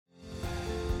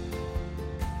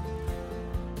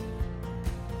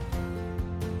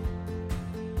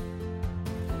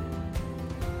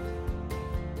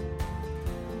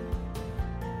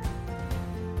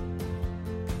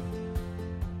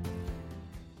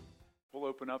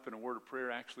open up in a word of prayer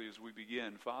actually as we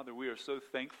begin. Father, we are so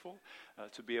thankful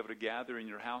to be able to gather in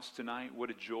your house tonight.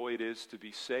 What a joy it is to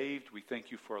be saved. We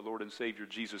thank you for our Lord and Savior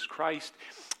Jesus Christ.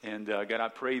 And God, I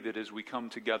pray that as we come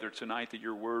together tonight that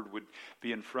your word would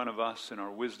be in front of us and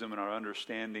our wisdom and our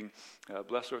understanding.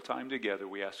 Bless our time together.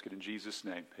 We ask it in Jesus'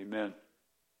 name. Amen.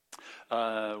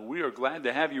 We are glad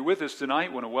to have you with us tonight.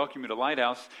 I want to welcome you to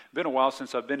Lighthouse. It's been a while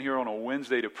since I've been here on a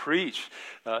Wednesday to preach.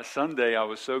 Sunday, I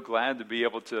was so glad to be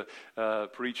able to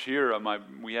preach here.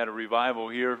 We had a revival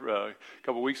here a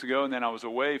couple weeks ago, and then I was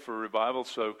away for a revival,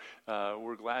 so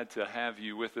we're glad to have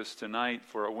you with us tonight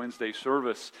for our Wednesday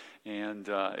service. And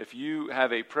if you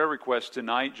have a prayer request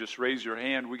tonight, just raise your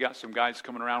hand. We got some guys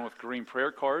coming around with green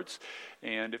prayer cards.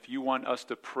 And if you want us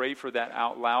to pray for that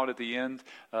out loud at the end,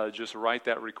 just write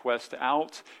that request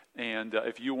out. And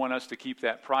if you want us to keep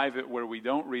that private where we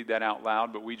don't read that out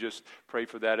loud, but we just pray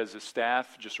for that as a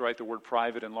staff, just write the word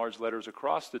private in large letters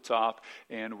across the top,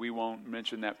 and we won't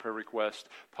mention that prayer request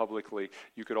publicly.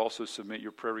 You could also submit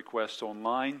your prayer requests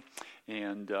online.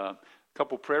 And a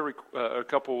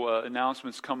couple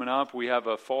announcements coming up. We have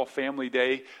a Fall Family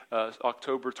Day,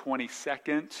 October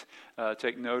 22nd.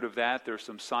 Take note of that. There's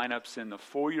some sign-ups in the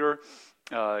foyer.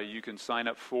 You can sign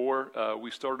up for. We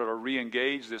started our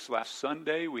Re-Engage this last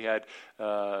Sunday. We had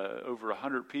over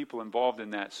 100 people involved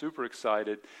in that. Super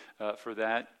excited for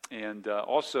that. And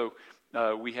also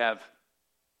we have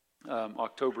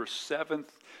October 7th,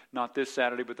 not this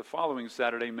Saturday, but the following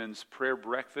Saturday, men's prayer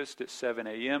breakfast at 7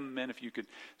 a.m. Men, if you could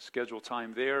schedule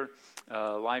time there.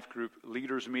 Life group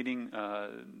leaders meeting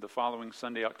the following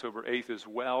Sunday, October 8th as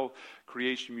well.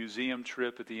 Creation Museum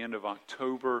trip at the end of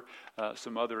October.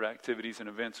 Some other activities and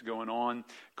events going on.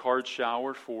 Card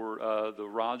shower for the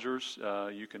Rogers.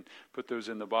 You can put those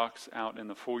in the box out in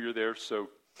the foyer there. So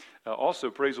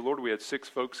also, praise the Lord, we had 6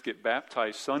 folks get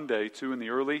baptized Sunday, 2 in the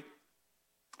early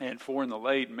and 4 in the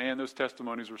late. Man, those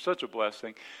testimonies were such a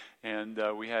blessing. And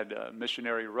we had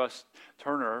missionary Russ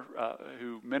Turner,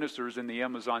 who ministers in the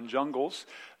Amazon jungles.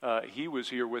 He was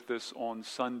here with us on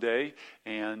Sunday,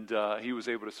 and he was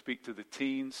able to speak to the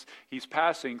teens. He's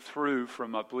passing through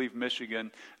from, I believe,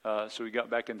 Michigan, so he got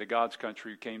back into God's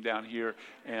country, came down here,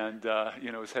 and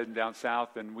was heading down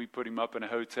south, and we put him up in a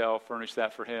hotel, furnished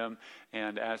that for him,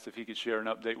 and asked if he could share an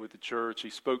update with the church.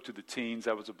 He spoke to the teens.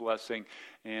 That was a blessing.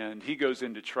 And he goes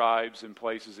into tribes and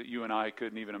places that you and I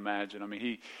couldn't even imagine. I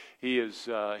mean, he is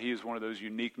one of those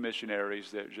unique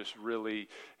missionaries that just really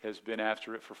has been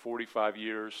after it for 45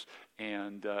 years.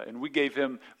 And we gave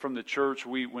him from the church.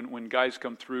 When guys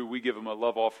come through, we give him a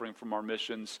love offering from our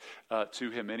missions to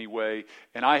him anyway.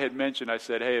 And I had mentioned, I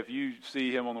said, hey, if you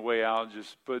see him on the way out,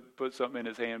 just put something in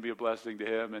his hand, be a blessing to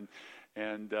him.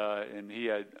 And he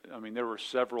had, there were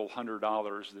several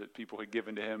 $100s that people had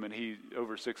given to him, and he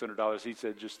over $600. He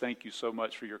said, just thank you so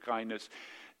much for your kindness.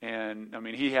 And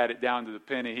he had it down to the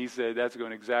penny. He said that's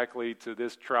going exactly to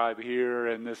this tribe here,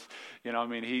 and this,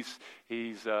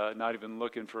 he's not even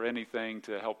looking for anything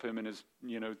to help him in his,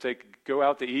 go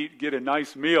out to eat, get a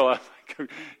nice meal,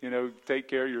 take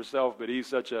care of yourself. But he's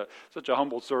such a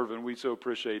humble servant. We so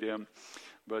appreciate him.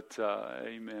 But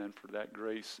amen for that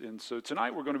grace. And so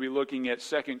tonight we're going to be looking at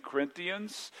 2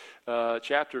 Corinthians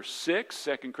chapter 6,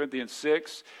 2 Corinthians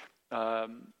 6.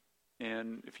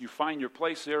 And if you find your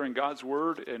place there in God's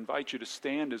Word, I invite you to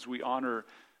stand as we honor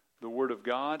the Word of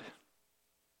God.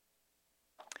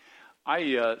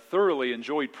 I thoroughly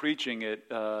enjoyed preaching at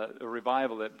a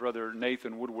revival at Brother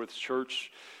Nathan Woodworth's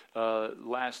church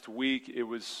last week. It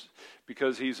was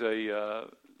because he's a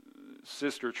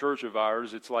sister church of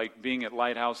ours. It's like being at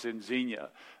Lighthouse in Xenia,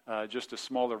 just a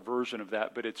smaller version of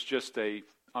that. But it's just they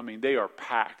are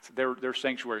packed. Their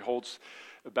sanctuary holds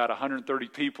about 130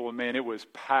 people, and man, it was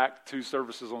packed. 2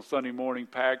 services on Sunday morning,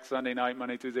 packed Sunday night,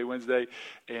 Monday, Tuesday, Wednesday,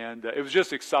 and it was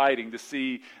just exciting to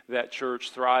see that church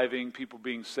thriving, people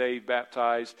being saved,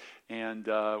 baptized, and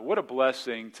what a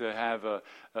blessing to have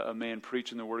a man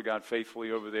preaching the Word of God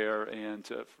faithfully over there, and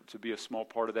to be a small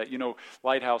part of that.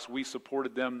 Lighthouse, we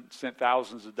supported them, sent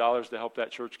thousands of dollars to help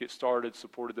that church get started,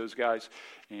 supported those guys,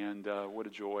 and what a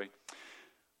joy.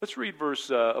 Let's read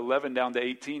verse 11 down to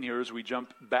 18 here as we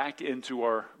jump back into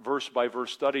our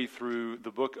verse-by-verse study through the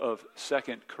book of 2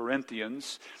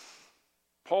 Corinthians.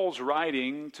 Paul's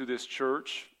writing to this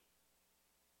church,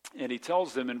 and he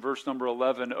tells them in verse number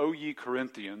 11, O ye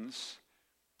Corinthians,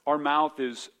 our mouth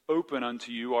is open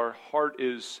unto you, our heart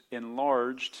is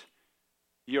enlarged.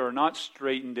 Ye are not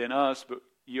straitened in us, but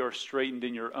ye are straitened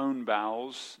in your own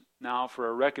bowels. Now for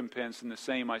a recompense in the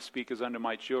same I speak as unto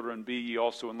my children, be ye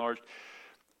also enlarged.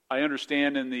 I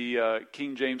understand in the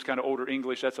King James kind of older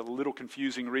English, that's a little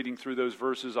confusing reading through those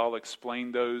verses. I'll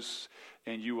explain those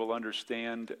and you will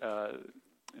understand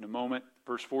in a moment.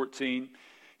 Verse 14,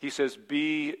 he says,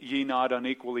 "Be ye not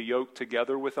unequally yoked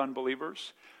together with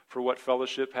unbelievers? For what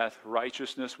fellowship hath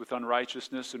righteousness with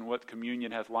unrighteousness, and what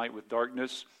communion hath light with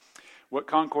darkness? What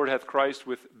concord hath Christ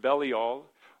with Belial?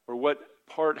 Or what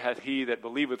part hath he that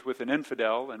believeth with an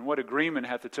infidel? And what agreement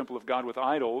hath the temple of God with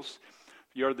idols?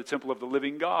 Ye are the temple of the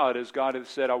living God, as God hath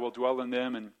said, I will dwell in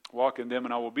them and walk in them,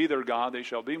 and I will be their God, they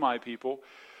shall be my people.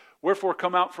 Wherefore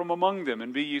come out from among them,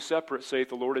 and be ye separate, saith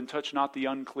the Lord, and touch not the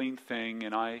unclean thing,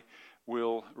 and I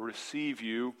will receive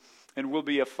you, and will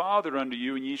be a father unto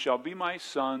you, and ye shall be my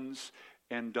sons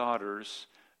and daughters,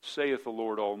 saith the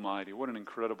Lord Almighty." What an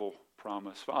incredible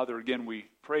promise. Father, again, we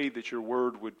pray that your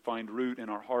word would find root in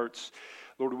our hearts.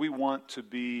 Lord, we want to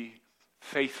be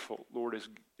faithful, Lord,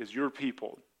 as your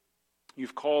people.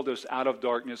 You've called us out of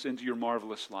darkness into your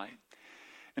marvelous light.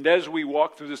 And as we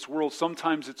walk through this world,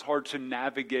 sometimes it's hard to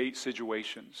navigate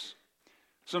situations.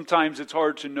 Sometimes it's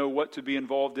hard to know what to be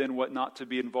involved in, what not to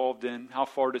be involved in. How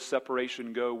far does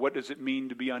separation go? What does it mean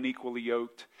to be unequally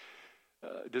yoked?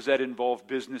 Does that involve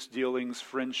business dealings,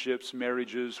 friendships,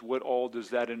 marriages? What all does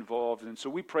that involve? And so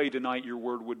we pray tonight your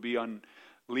word would be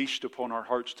unleashed upon our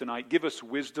hearts tonight. Give us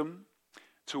wisdom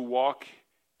to walk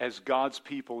as God's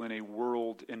people in a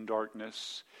world in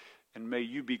darkness. And may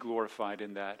you be glorified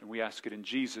in that. And we ask it in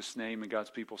Jesus' name. And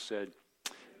God's people said,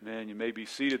 amen. You may be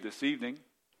seated this evening.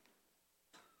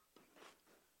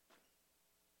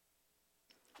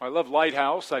 I love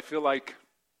Lighthouse. I feel like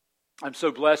I'm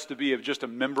so blessed to be just a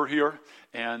member here,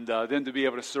 and then to be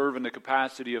able to serve in the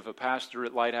capacity of a pastor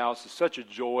at Lighthouse is such a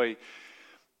joy.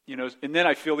 You know, and then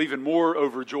I feel even more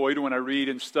overjoyed when I read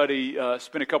and study,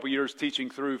 spent a couple years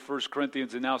teaching through 1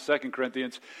 Corinthians and now 2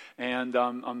 Corinthians, and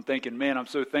I'm thinking, man, I'm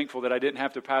so thankful that I didn't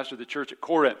have to pastor the church at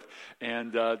Corinth,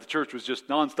 and the church was just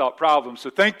nonstop problems, so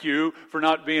thank you for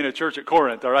not being a church at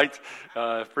Corinth, all right?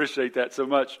 Appreciate that so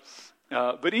much.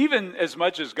 But even as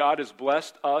much as God has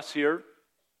blessed us here,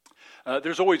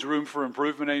 there's always room for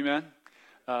improvement, amen?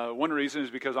 One reason is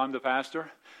because I'm the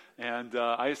pastor, and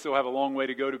I still have a long way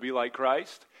to go to be like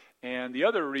Christ. And the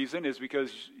other reason is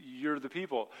because you're the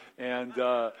people, and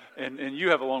you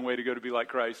have a long way to go to be like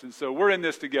Christ. And so we're in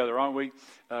this together, aren't we?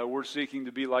 We're seeking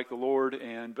to be like the Lord.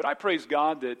 But I praise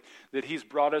God that He's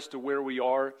brought us to where we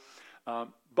are.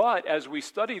 But as we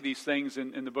study these things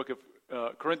in the book of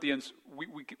Corinthians,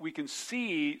 we can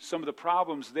see some of the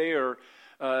problems there.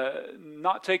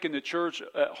 Not taking the church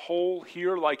whole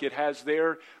here like it has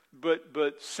there,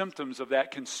 but symptoms of that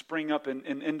can spring up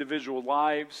in individual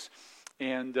lives,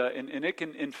 and it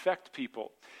can infect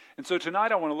people. And so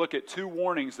tonight I want to look at two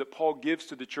warnings that Paul gives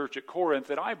to the church at Corinth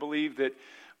that I believe that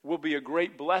will be a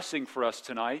great blessing for us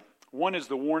tonight. One is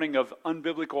the warning of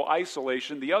unbiblical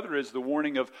isolation. The other is the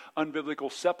warning of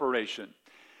unbiblical separation.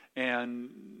 And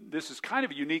this is kind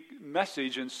of a unique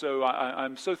message, and so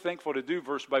I'm so thankful to do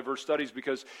verse-by-verse studies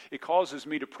because it causes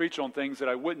me to preach on things that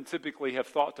I wouldn't typically have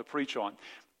thought to preach on.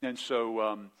 And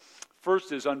so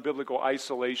first is unbiblical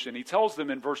isolation. He tells them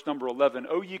in verse number 11,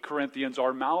 "O ye Corinthians,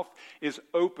 our mouth is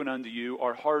open unto you,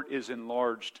 our heart is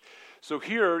enlarged." So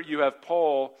here you have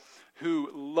Paul,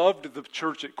 who loved the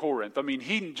church at Corinth. I mean,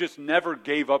 he just never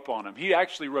gave up on them. He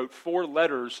actually wrote 4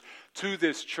 letters to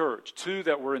this church, 2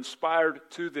 that were inspired,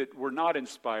 2 that were not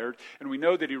inspired. And we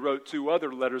know that he wrote 2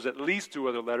 other letters, at least 2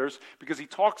 other letters, because he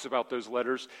talks about those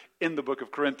letters in the book of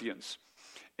Corinthians.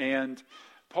 And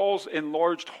Paul's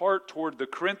enlarged heart toward the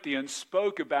Corinthians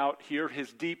spoke about here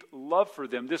his deep love for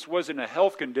them. This wasn't a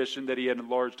health condition that he had an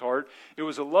enlarged heart. It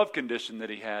was a love condition that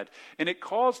he had. And it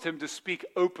caused him to speak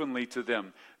openly to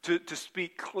them, to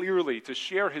speak clearly, to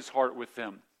share his heart with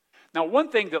them. Now, one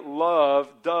thing that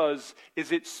love does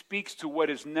is it speaks to what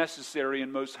is necessary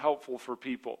and most helpful for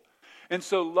people. And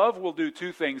so love will do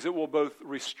 2 things. It will both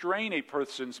restrain a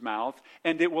person's mouth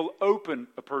and it will open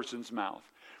a person's mouth.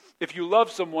 If you love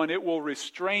someone, it will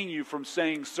restrain you from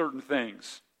saying certain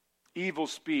things. Evil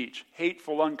speech,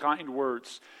 hateful, unkind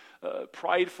words,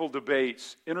 prideful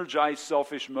debates, energized,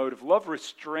 selfish motive. Love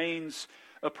restrains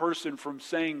a person from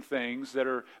saying things that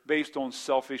are based on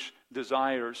selfish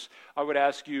desires. I would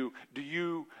ask you, do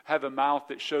you have a mouth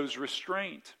that shows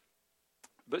restraint?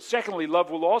 But secondly,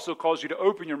 love will also cause you to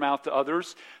open your mouth to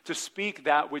others, to speak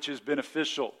that which is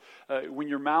beneficial. When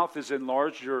your mouth is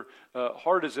enlarged, your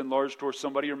heart is enlarged towards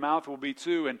somebody, your mouth will be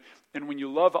too. And when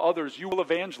you love others, you will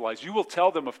evangelize. You will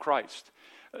tell them of Christ.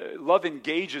 Love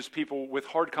engages people with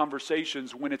hard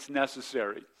conversations when it's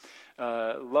necessary.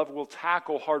 Love will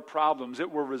tackle hard problems.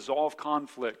 It will resolve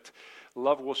conflict.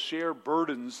 Love will share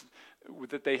burdens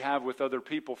that they have with other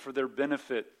people for their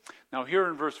benefit. Now here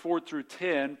in verse 4 through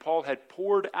 10, Paul had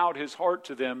poured out his heart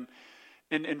to them,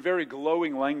 in very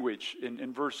glowing language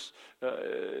in verse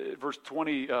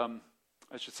 20,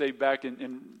 I should say back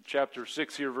in chapter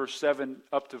 6 here, verse 7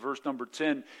 up to verse number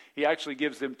 10, he actually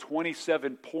gives them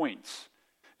 27 points.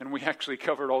 And we actually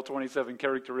covered all 27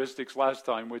 characteristics last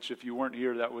time, which if you weren't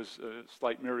here, that was a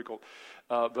slight miracle.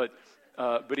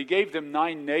 But he gave them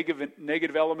 9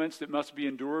 negative elements that must be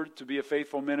endured to be a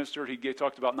faithful minister. He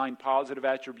talked about 9 positive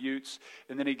attributes,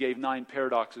 and then he gave 9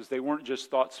 paradoxes. They weren't just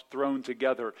thoughts thrown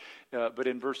together, but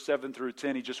in verse 7 through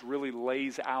 10, he just really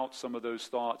lays out some of those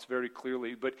thoughts very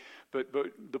clearly. But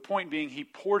the point being, he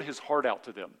poured his heart out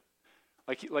to them.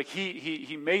 Like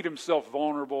he made himself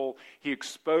vulnerable. He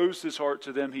exposed his heart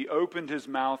to them. He opened his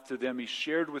mouth to them. He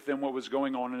shared with them what was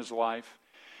going on in his life.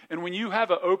 And when you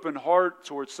have an open heart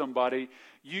towards somebody,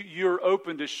 you're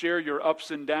open to share your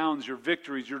ups and downs, your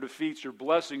victories, your defeats, your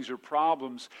blessings, your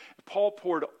problems. Paul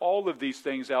poured all of these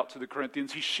things out to the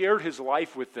Corinthians. He shared his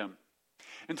life with them.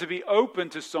 And to be open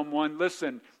to someone,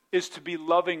 listen, is to be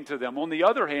loving to them. On the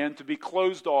other hand, to be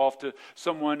closed off to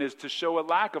someone is to show a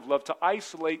lack of love. To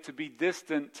isolate, to be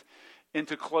distant, and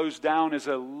to close down is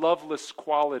a loveless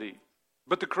quality.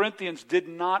 But the Corinthians did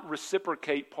not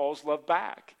reciprocate Paul's love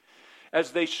back,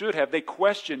 as they should have. They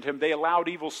questioned him. They allowed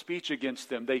evil speech against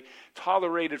them. They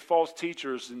tolerated false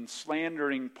teachers and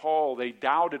slandering Paul. They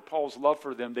doubted Paul's love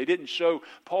for them. They didn't show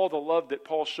Paul the love that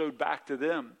Paul showed back to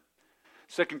them.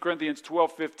 2 Corinthians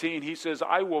 12:15, he says,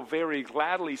 I will very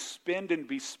gladly spend and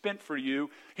be spent for you.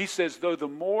 He says, though the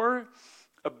more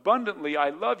abundantly I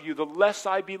love you, the less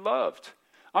I be loved.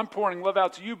 I'm pouring love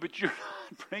out to you, but you're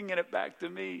not bringing it back to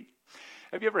me.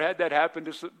 Have you ever had that happen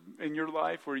in your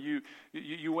life where you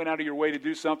went out of your way to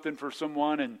do something for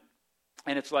someone and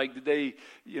it's like they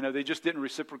just didn't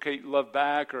reciprocate love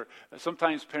back? Or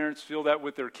sometimes parents feel that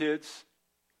with their kids.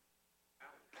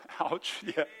 Ouch.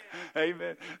 Yeah.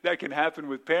 Amen. That can happen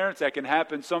with parents. That can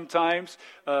happen sometimes,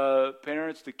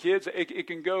 parents to kids. It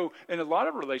can go in a lot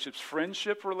of relationships,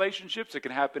 friendship relationships. It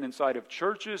can happen inside of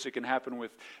churches. It can happen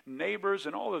with neighbors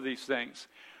and all of these things.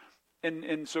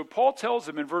 And so Paul tells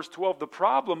them in verse 12, the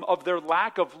problem of their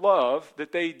lack of love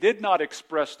that they did not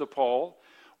express to Paul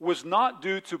was not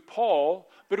due to Paul,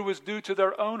 but it was due to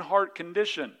their own heart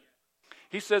condition.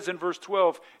 He says in verse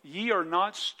 12, ye are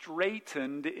not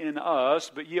straitened in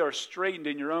us, but ye are straitened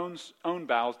in your own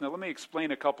bowels. Now let me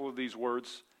explain a couple of these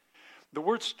words. The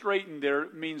word straitened there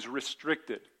means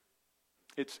restricted.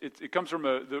 It comes from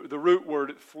the root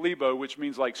word phlebo, which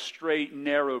means like straight,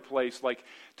 narrow place, like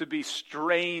to be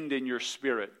strained in your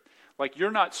spirit. Like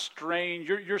you're not strained,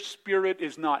 your spirit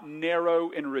is not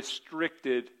narrow and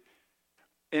restricted.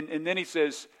 And then he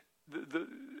says,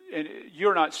 and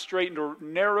you're not straitened or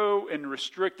narrow and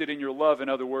restricted in your love, in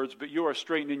other words, but you are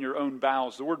straitened in your own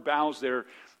bowels. The word bowels there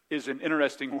is an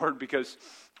interesting word because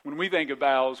when we think of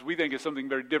bowels, we think of something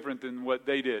very different than what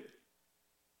they did.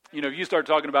 You know, if you start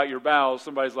talking about your bowels,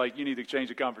 somebody's like, you need to change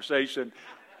the conversation,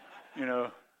 you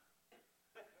know.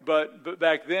 But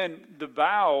back then, the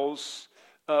bowels,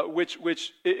 which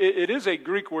it is a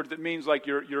Greek word that means like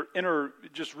your inner,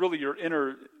 just really your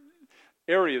inner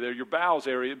area there, your bowels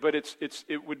area, but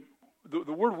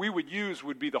the word we would use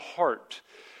would be the heart.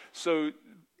 So,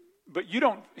 but you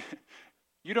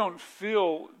don't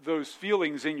feel those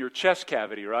feelings in your chest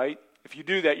cavity, right? If you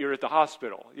do that, you're at the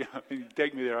hospital. You know, you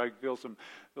take me there, I feel some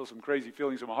crazy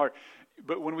feelings in my heart.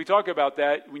 But when we talk about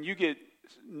that, when you get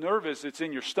nervous, it's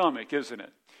in your stomach, isn't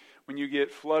it? When you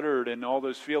get fluttered and all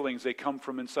those feelings, they come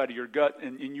from inside of your gut,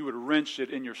 and you would wrench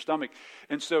it in your stomach.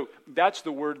 And so that's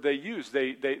the word they use.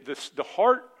 The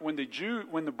heart, when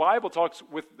the Bible talks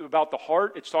about the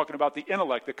heart, it's talking about the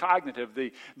intellect, the cognitive,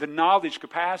 the knowledge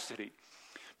capacity.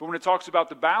 But when it talks about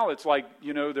the bowel, it's like,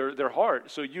 you know, their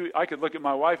heart. So I could look at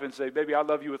my wife and say, baby, I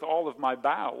love you with all of my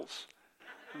bowels.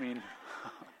 I mean,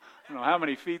 I don't know how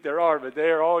many feet there are, but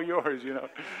they're all yours, you know.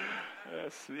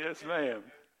 Yes, ma'am.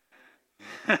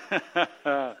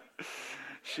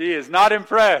 She is not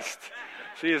impressed.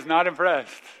 She is not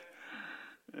impressed.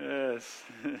 Yes.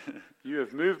 You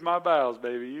have moved my bowels,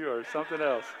 baby. You are something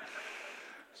else.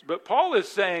 But Paul is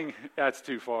saying, that's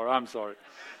too far. I'm sorry.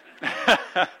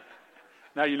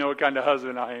 Now you know what kind of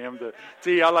husband I am.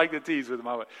 I like to tease with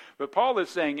my wife. But Paul is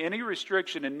saying any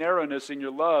restriction and narrowness in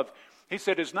your love, he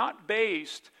said, is not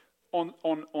based on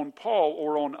Paul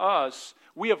or on us.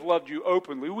 We have loved you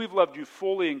openly. We've loved you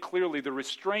fully and clearly. The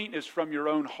restraint is from your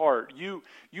own heart. You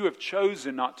have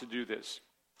chosen not to do this.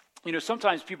 You know,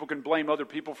 sometimes people can blame other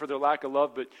people for their lack of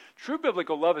love, but true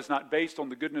biblical love is not based on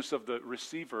the goodness of the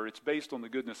receiver. It's based on the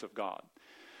goodness of God.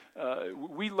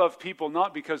 We love people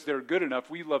not because they're good enough.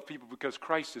 We love people because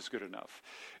Christ is good enough.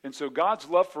 And so God's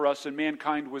love for us and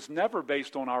mankind was never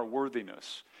based on our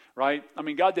worthiness. right? I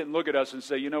mean, God didn't look at us and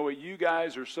say, you know what, you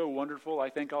guys are so wonderful, I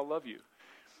think I'll love you.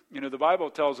 You know, the Bible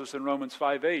tells us in Romans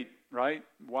 5:8, right?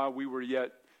 While we were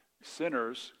yet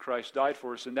sinners, Christ died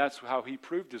for us, and that's how he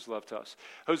proved his love to us.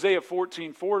 Hosea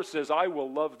 14:4 says, I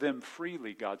will love them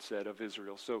freely, God said of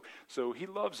Israel. So he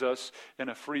loves us in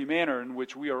a free manner in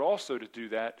which we are also to do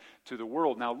that to the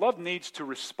world. Now, love needs to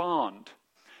respond.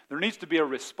 There needs to be a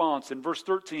response. In verse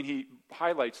 13, he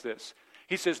highlights this.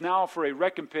 He says, now for a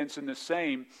recompense in the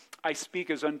same, I speak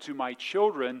as unto my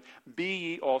children, be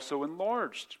ye also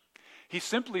enlarged. He's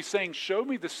simply saying, show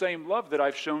me the same love that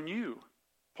I've shown you.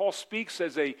 Paul speaks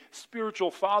as a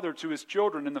spiritual father to his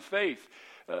children in the faith.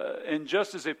 And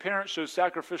just as a parent shows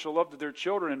sacrificial love to their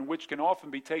children, and which can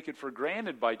often be taken for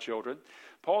granted by children,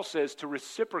 Paul says to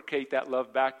reciprocate that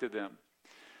love back to them.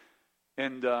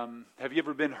 And have you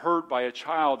ever been hurt by a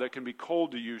child that can be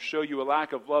cold to you, show you a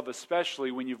lack of love,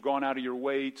 especially when you've gone out of your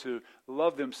way to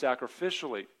love them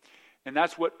sacrificially? And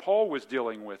that's what Paul was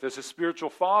dealing with as a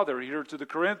spiritual father here to the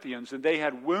Corinthians, and they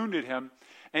had wounded him,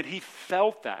 and he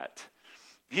felt that.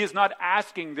 He is not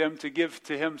asking them to give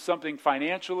to him something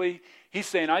financially. He's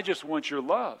saying, I just want your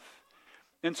love.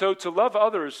 And so to love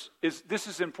others, this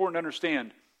is important to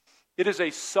understand. It is a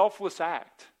selfless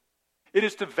act. It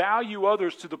is to value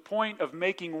others to the point of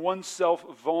making oneself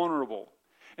vulnerable.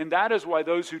 And that is why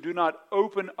those who do not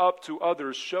open up to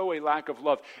others show a lack of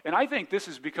love. And I think this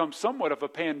has become somewhat of a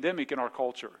pandemic in our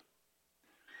culture.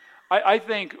 I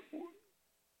think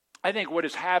what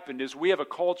has happened is we have a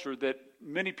culture that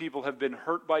many people have been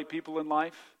hurt by people in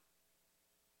life.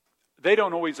 They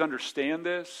don't always understand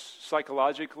this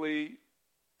psychologically,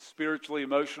 spiritually,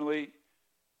 emotionally.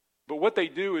 But what they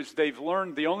do is they've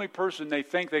learned the only person they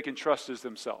think they can trust is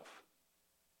themselves.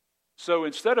 So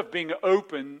instead of being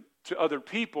open to other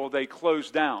people, they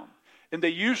close down. And they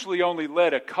usually only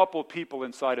let a couple people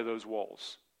inside of those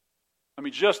walls. I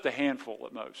mean, just a handful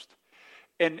at most.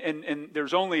 And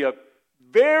there's only a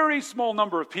very small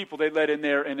number of people they let in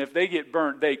there, and if they get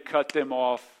burnt, they cut them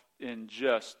off and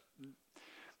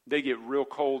they get real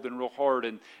cold and real hard,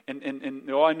 and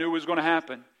all I knew was going to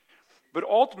happen. But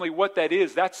ultimately what that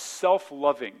is, that's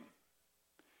self-loving.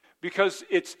 Because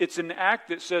it's an act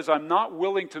that says I'm not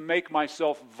willing to make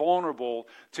myself vulnerable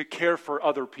to care for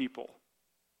other people.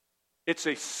 It's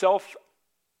a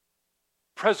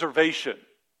self-preservation.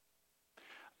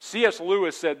 C.S.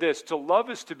 Lewis said this, to love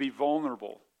is to be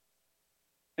vulnerable.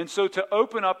 And so to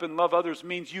open up and love others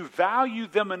means you value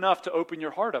them enough to open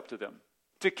your heart up to them,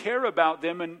 to care about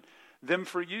them and them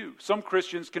for you. Some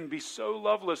Christians can be so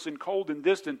loveless and cold and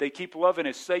distant, they keep love in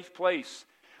a safe place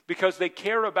because they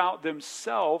care about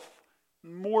themselves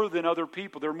more than other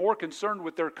people. They're more concerned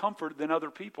with their comfort than other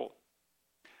people.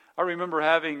 I remember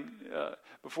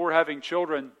before having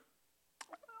children,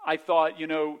 I thought,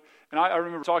 and I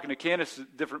remember talking to Candace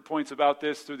at different points about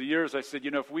this through the years. I said,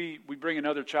 if we bring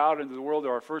another child into the world,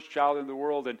 or our first child into the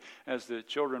world, and as the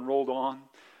children rolled on,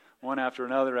 one after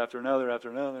another, after another,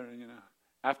 after another,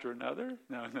 after another?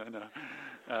 No.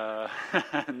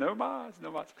 No mas.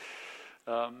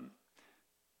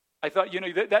 I thought,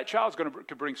 that child's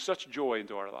could bring such joy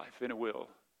into our life, and it will.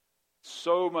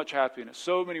 So much happiness,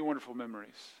 so many wonderful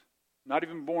memories. Not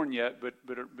even born yet, but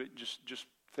just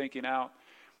thinking out.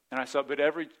 And I thought, but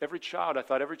every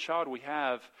child we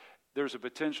have, there's a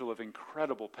potential of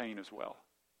incredible pain as well.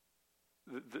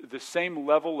 The same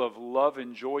level of love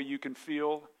and joy you can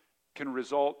feel can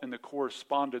result in the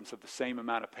correspondence of the same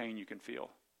amount of pain you can feel.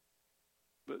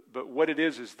 But what it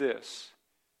is this.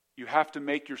 You have to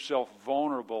make yourself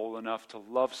vulnerable enough to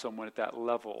love someone at that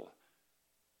level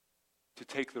to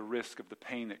take the risk of the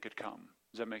pain that could come.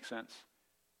 Does that make sense?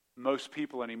 Most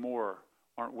people anymore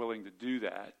aren't willing to do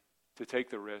that, to take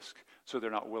the risk, so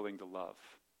they're not willing to love.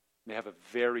 They have a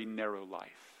very narrow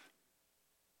life.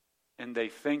 And they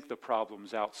think the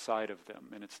problem's outside of them,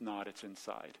 and it's not, it's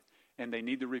inside. And they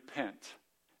need to repent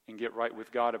and get right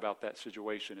with God about that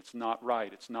situation. It's not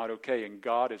right, it's not okay, and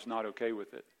God is not okay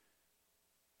with it.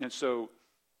 And so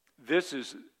this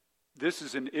is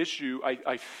an issue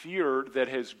I fear that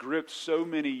has gripped so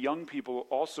many young people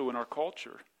also in our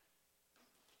culture.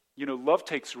 Love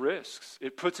takes risks.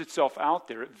 It puts itself out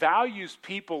there. It values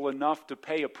people enough to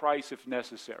pay a price if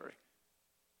necessary.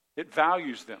 It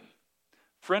values them.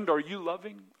 Friend, are you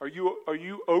loving? Are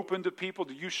you open to people?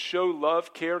 Do you show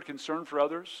love, care, concern for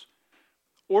others?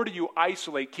 Or do you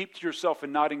isolate, keep to yourself,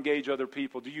 and not engage other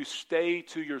people? Do you stay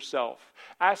to yourself?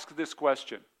 Ask this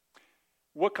question.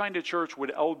 What kind of church would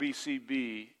LBC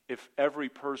be if every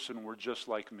person were just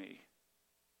like me?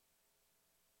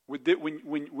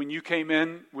 When you came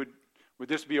in, would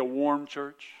this be a warm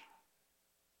church?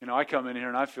 I come in here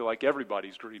and I feel like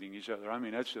everybody's greeting each other. I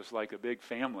mean, it's just like a big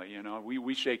family,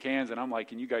 We shake hands and I'm like,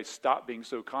 can you guys stop being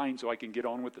so kind so I can get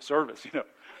on with the service?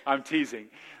 I'm teasing.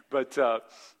 But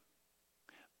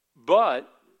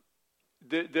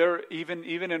there, even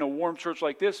in a warm church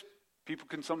like this, people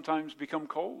can sometimes become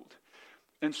cold.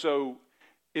 And so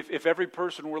if every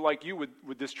person were like you,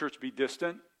 would this church be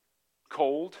distant,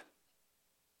 cold,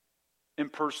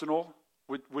 impersonal?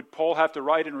 Would Paul have to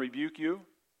write and rebuke you?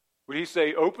 Would he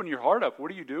say, open your heart up?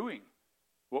 What are you doing?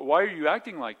 Why are you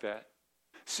acting like that?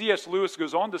 C.S. Lewis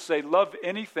goes on to say, love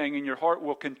anything and your heart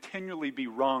will continually be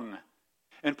wrung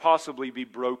and possibly be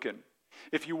broken.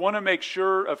 If you want to make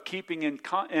sure of keeping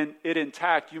it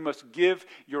intact, you must give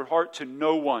your heart to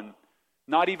no one,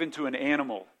 not even to an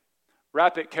animal.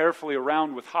 Wrap it carefully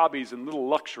around with hobbies and little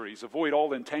luxuries. Avoid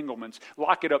all entanglements.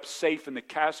 Lock it up safe in the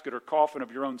casket or coffin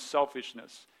of your own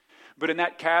selfishness. But in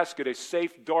that casket, a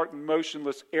safe, dark,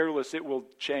 motionless, airless, it will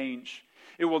change.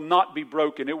 It will not be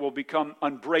broken. It will become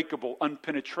unbreakable,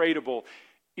 unpenetratable,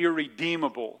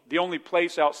 irredeemable. The only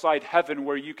place outside heaven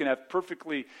where you can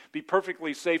be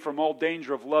perfectly safe from all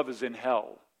danger of love is in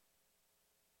hell.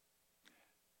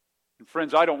 And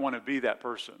friends, I don't want to be that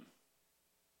person.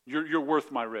 You're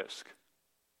worth my risk.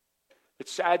 It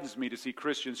saddens me to see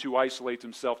Christians who isolate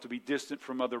themselves to be distant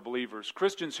from other believers.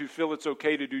 Christians who feel it's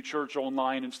okay to do church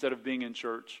online instead of being in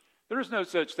church. There is no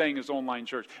such thing as online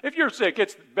church. If you're sick,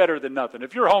 it's better than nothing.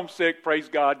 If you're homesick, praise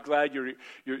God, glad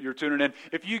you're tuning in.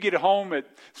 If you get home at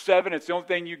 7, it's the only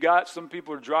thing you got. Some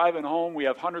people are driving home. We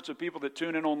have hundreds of people that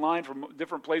tune in online from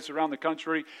different places around the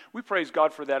country. We praise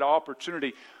God for that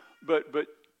opportunity. But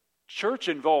church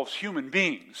involves human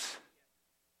beings,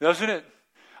 doesn't it?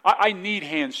 I need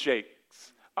handshakes.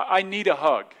 I need a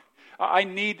hug. I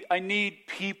need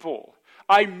people.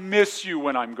 I miss you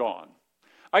when I'm gone.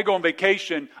 I go on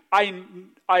vacation.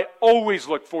 I always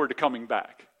look forward to coming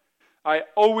back. I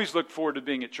always look forward to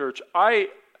being at church.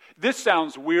 This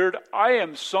sounds weird.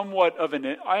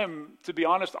 To be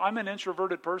honest, I'm an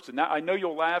introverted person. Now, I know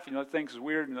you'll laugh and think it's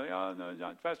weird and oh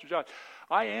no, Pastor Josh.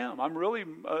 I am. I'm really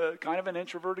kind of an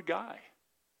introverted guy.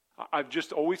 I've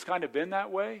just always kind of been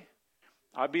that way.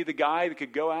 I'd be the guy that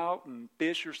could go out and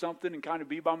fish or something and kind of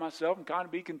be by myself and kind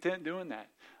of be content doing that.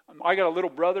 I got a little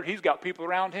brother. He's got people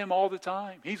around him all the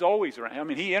time. He's always around. I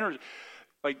mean, he enters,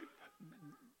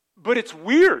 but it's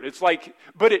weird. It's like,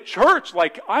 but at church,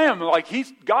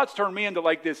 God's turned me into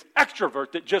like this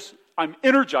extrovert that I'm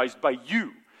energized by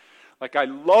you. Like, I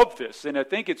love this. And I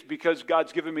think it's because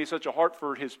God's given me such a heart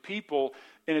for his people,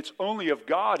 and it's only of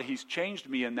God he's changed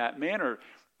me in that manner.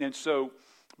 And so,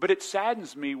 but it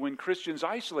saddens me when Christians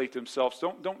isolate themselves.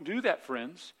 Don't do that,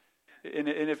 friends. And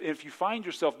if you find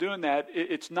yourself doing that,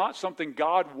 it's not something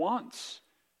God wants.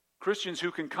 Christians who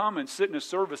can come and sit in a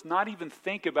service, not even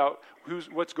think about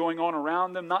what's going on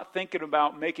around them, not thinking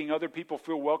about making other people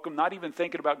feel welcome, not even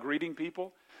thinking about greeting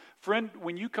people. Friend,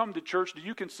 when you come to church, do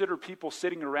you consider people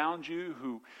sitting around you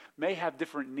who may have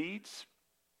different needs?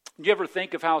 Do you ever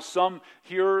think of how some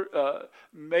here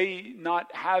may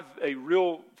not have a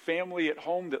real family at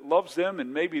home that loves them,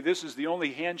 and maybe this is the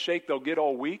only handshake they'll get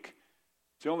all week?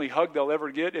 It's the only hug they'll ever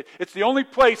get. It's the only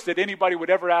place that anybody would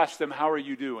ever ask them, how are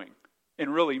you doing?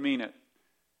 And really mean it.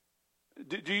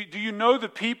 Do you know the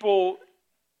people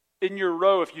in your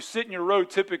row? If you sit in your row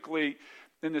typically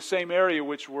in the same area,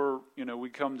 which we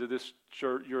come to this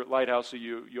church, you're at Lighthouse, so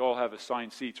you all have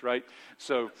assigned seats, right?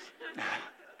 So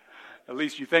at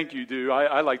least you think you do.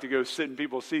 I like to go sit in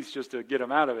people's seats just to get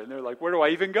them out of it. And they're like, where do I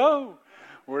even go?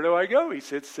 Where do I go? He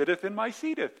sitteth in my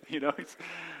seateth.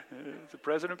 It's a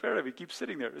present imperative. He keeps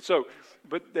sitting there. So,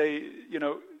 but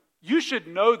you should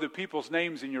know the people's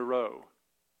names in your row.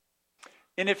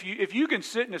 And if you can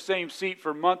sit in the same seat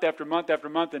for month after month after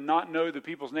month and not know the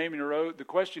people's name in your row, the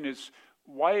question is,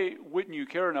 why wouldn't you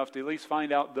care enough to at least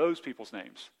find out those people's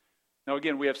names? Now,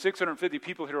 again, we have 650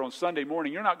 people here on Sunday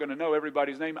morning. You're not going to know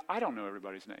everybody's name. I don't know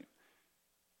everybody's name.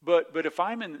 But if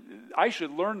I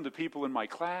should learn the people in my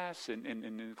class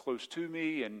and close to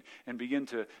me and begin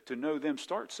to know them.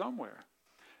 Start somewhere.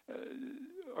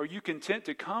 Are you content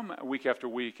to come week after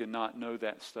week and not know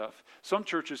that stuff? Some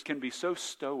churches can be so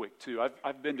stoic too.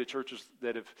 I've been to churches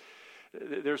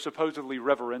they're supposedly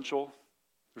reverential.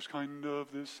 There's kind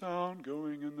of this sound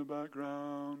going in the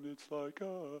background. It's like,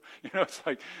 it's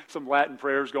like some Latin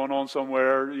prayers going on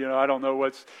somewhere. I don't know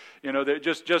what's, they're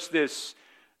just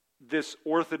this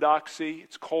orthodoxy.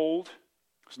 It's cold.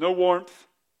 There's no warmth.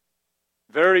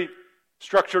 Very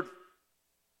structured.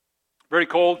 Very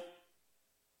cold.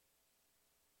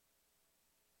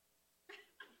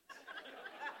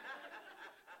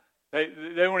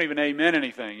 They won't even amen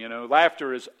anything.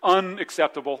 Laughter is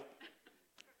unacceptable.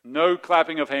 No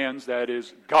clapping of hands. That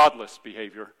is godless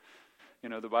behavior. You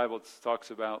know, the Bible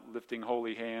talks about lifting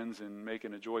holy hands and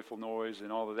making a joyful noise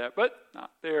and all of that, but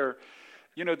not there.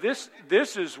 You know, this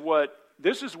is what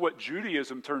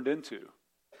Judaism turned into.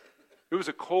 It was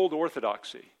a cold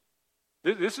orthodoxy.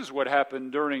 This is what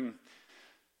happened during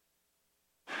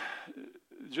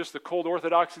just the cold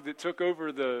orthodoxy that took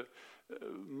over the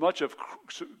much of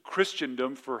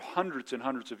Christendom for hundreds and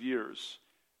hundreds of years.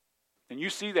 And you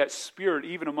see that spirit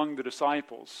even among the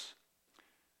disciples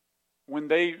when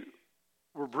they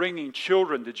were bringing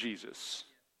children to Jesus.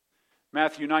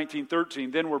 Matthew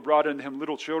 19:13, then were brought unto him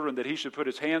little children that he should put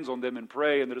his hands on them and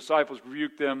pray, and the disciples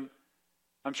rebuked them.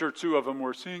 I'm sure two of them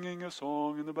were singing a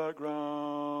song in the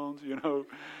background, you know,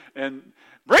 and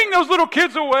bring those little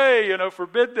kids away, you know,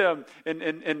 forbid them.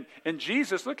 And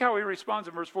Jesus, look how he responds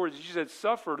in verse 4. He said,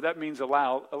 suffer, that means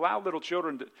allow little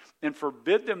children to, and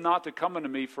forbid them not to come unto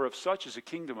me, for of such is the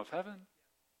kingdom of heaven.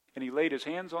 And he laid his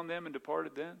hands on them and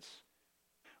departed thence.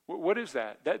 What is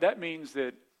that? That means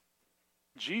that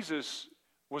Jesus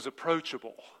was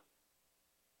approachable.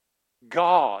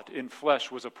 God in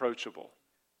flesh was approachable.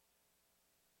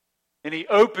 And he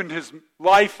opened his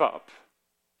life up.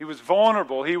 He was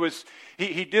vulnerable.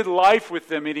 He did life with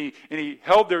them, and he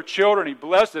held their children. He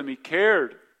blessed them. He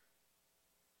cared.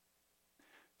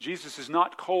 Jesus is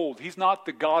not cold. He's not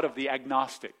the God of the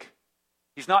agnostic.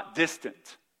 He's not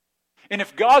distant. And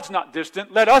if God's not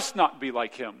distant, let us not be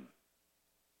like him.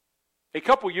 A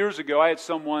couple years ago, I had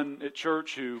someone at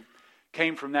church who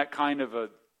came from that kind of a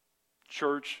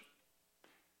church.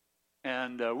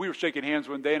 And we were shaking hands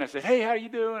one day, and I said, hey, how you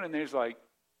doing? And he's like,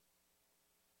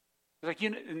 you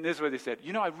know, and this is what they said,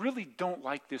 you know, I really don't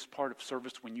like this part of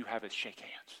service when you have us shake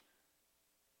hands.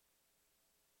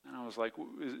 And I was like,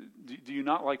 do you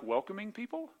not like welcoming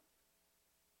people?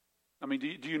 I mean,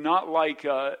 do you not like,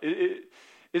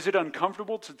 is it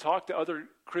uncomfortable to talk to other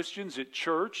Christians at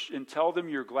church and tell them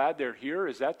you're glad they're here?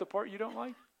 Is that the part you don't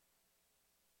like?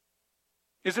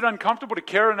 Is it uncomfortable to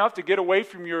care enough to get away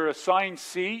from your assigned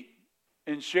seat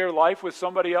and share life with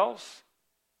somebody else?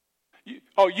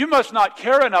 You must not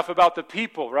care enough about the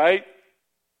people, right?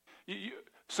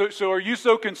 So are you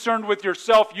so concerned with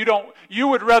yourself you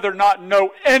would rather not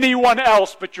know anyone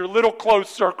else but your little close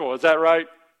circle, is that right?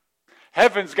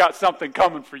 Heaven's got something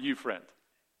coming for you, friend.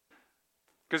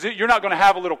 Because you're not going to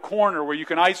have a little corner where you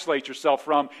can isolate yourself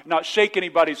from, not shake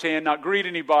anybody's hand, not greet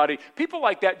anybody. People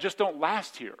like that just don't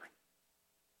last here.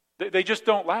 They just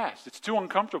don't last. It's too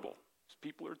uncomfortable.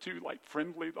 People are too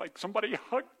friendly, like somebody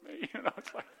hug me, you know.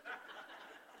 It's like.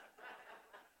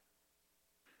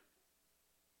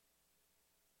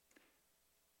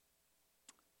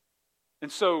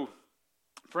 And so,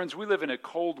 friends, we live in a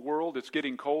cold world. It's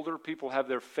getting colder. People have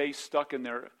their face stuck in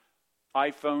their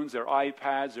iPhones, their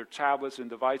iPads, their tablets and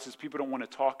devices. People don't want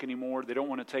to talk anymore. They don't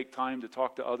want to take time to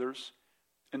talk to others.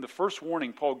 And the first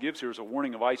warning Paul gives here is a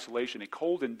warning of isolation, a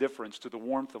cold indifference to the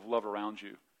warmth of love around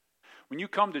you. When you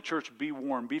come to church, be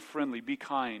warm, be friendly, be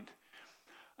kind.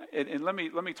 And let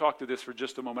me talk to this for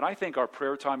just a moment. I think our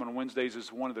prayer time on Wednesdays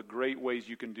is one of the great ways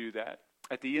you can do that.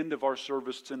 At the end of our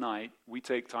service tonight, we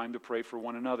take time to pray for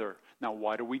one another. Now,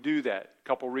 why do we do that? A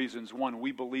couple reasons. One,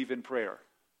 we believe in prayer.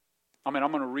 I'm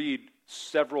going to read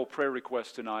several prayer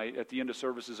requests tonight at the end of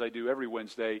services I do every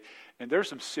Wednesday, and there's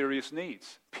some serious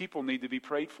needs. People need to be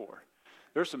prayed for.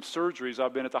 There's some surgeries.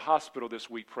 I've been at the hospital this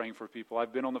week praying for people.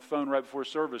 I've been on the phone right before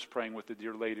service praying with the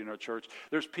dear lady in our church.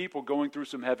 There's people going through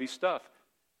some heavy stuff.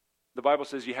 The Bible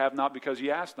says you have not because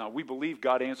you ask not. We believe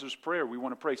God answers prayer. We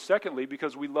want to pray. Secondly,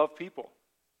 because we love people.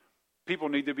 People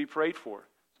need to be prayed for.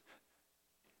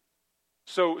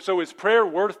 So is prayer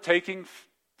worth taking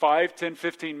 5, 10,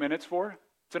 15 minutes for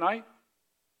tonight?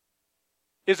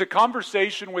 Is a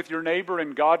conversation with your neighbor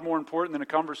and God more important than a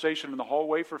conversation in the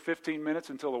hallway for 15 minutes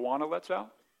until Awana lets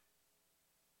out?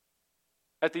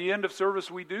 At the end of service,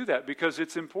 we do that because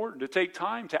it's important to take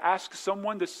time to ask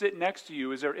someone to sit next to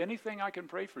you, is there anything I can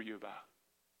pray for you about?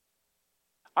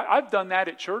 I've done that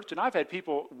at church, and I've had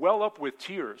people well up with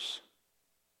tears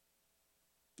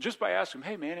just by asking,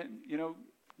 hey man,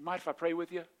 mind if I pray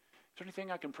with you? Is there anything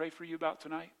I can pray for you about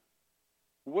tonight?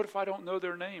 What if I don't know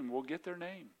their name? We'll get their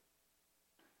name.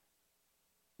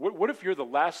 What if you're the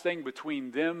last thing between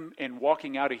them and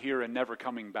walking out of here and never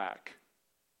coming back?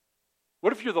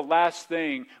 What if you're the last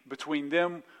thing between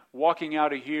them walking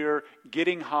out of here,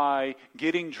 getting high,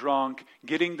 getting drunk,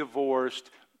 getting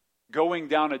divorced, going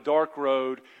down a dark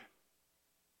road,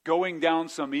 going down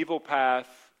some evil path,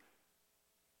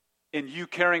 and you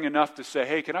caring enough to say,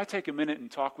 hey, can I take a minute and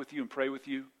talk with you and pray with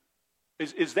you?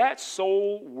 Is that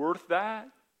soul worth that?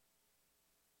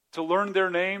 To learn their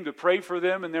name, to pray for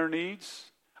them and their needs?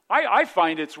 I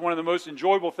find it's one of the most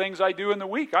enjoyable things I do in the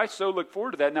week. I so look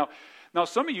forward to that. Now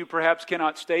some of you perhaps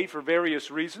cannot stay for various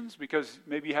reasons because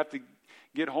maybe you have to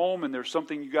get home and there's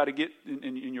something you got to get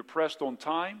and you're pressed on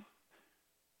time.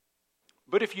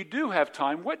 But if you do have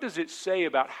time, what does it say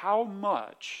about how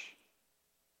much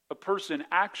a person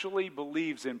actually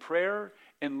believes in prayer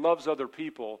and loves other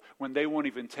people when they won't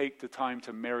even take the time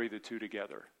to marry the two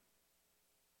together?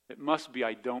 It must be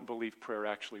I don't believe prayer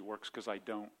actually works because I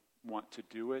don't want to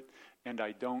do it, and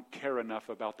I don't care enough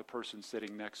about the person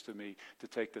sitting next to me to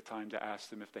take the time to ask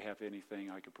them if they have anything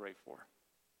I could pray for.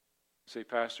 Say,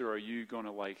 Pastor, are you going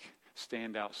to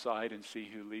stand outside and see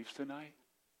who leaves tonight?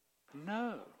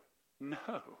 No.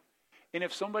 And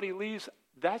if somebody leaves,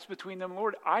 that's between them and the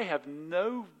Lord. I have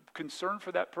no concern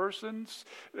for that person's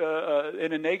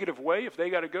in a negative way. If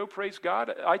they got to go, praise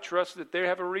God. I trust that they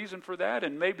have a reason for that,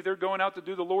 and maybe they're going out to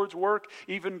do the Lord's work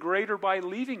even greater by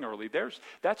leaving early.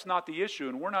 That's not the issue,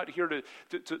 and we're not here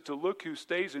to look who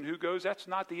stays and who goes. That's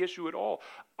not the issue at all.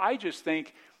 I just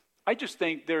think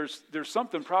there's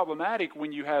something problematic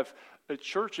when you have a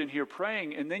church in here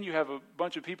praying, and then you have a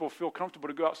bunch of people feel comfortable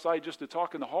to go outside just to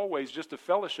talk in the hallways, just to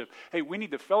fellowship. Hey, we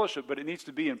need the fellowship, but it needs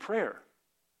to be in prayer.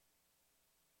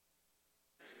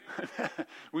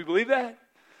 We believe that?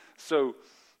 So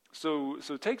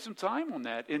take some time on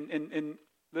that and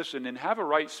listen and have a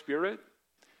right spirit.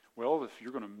 Well, if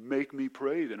you're going to make me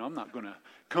pray, then I'm not going to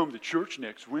come to church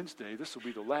next Wednesday. This will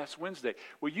be the last Wednesday.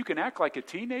 Well, you can act like a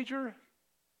teenager.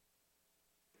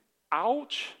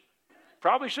 Ouch.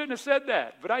 Probably shouldn't have said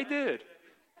that, but I did.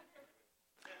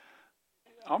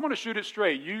 I'm going to shoot it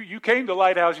straight. You came to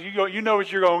Lighthouse, you know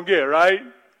what you're going to get, right?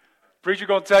 Preacher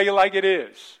going to tell you like it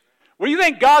is. What do you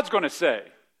think God's going to say?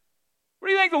 What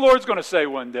do you think the Lord's going to say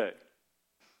one day?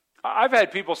 I've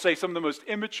had people say some of the most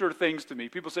immature things to me.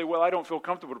 People say, well, I don't feel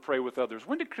comfortable to pray with others.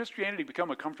 When did Christianity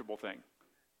become a comfortable thing?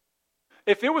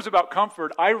 If it was about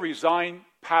comfort, I resign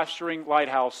pastoring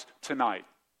Lighthouse tonight.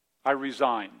 I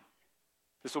resign.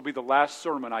 This will be the last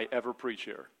sermon I ever preach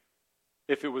here,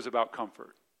 if it was about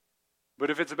comfort. But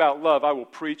if it's about love, I will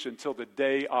preach until the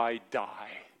day I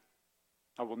die.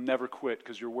 I will never quit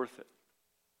because you're worth it.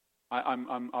 I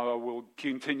will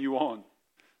continue on.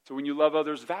 So when you love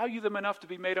others, value them enough to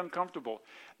be made uncomfortable.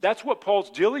 That's what Paul's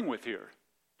dealing with here.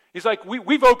 He's like,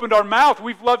 we've opened our mouth.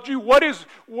 We've loved you.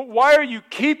 Why are you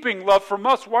keeping love from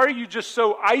us? Why are you just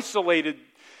so isolated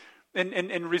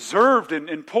and reserved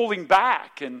and pulling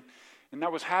back? And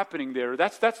that was happening there.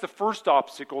 That's the first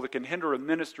obstacle that can hinder a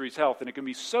ministry's health, and it can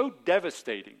be so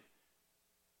devastating.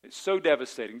 It's so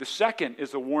devastating. The second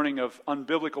is a warning of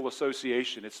unbiblical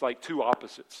association. It's like two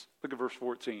opposites. Look at verse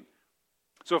 14.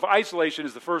 So if isolation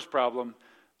is the first problem,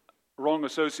 wrong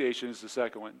association is the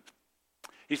second one.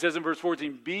 He says in verse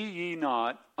 14, be ye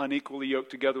not unequally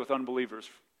yoked together with unbelievers.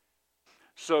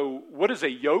 So what is a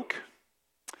yoke?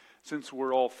 Since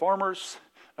we're all farmers,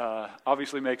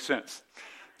 obviously makes sense.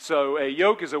 So a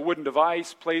yoke is a wooden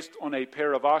device placed on a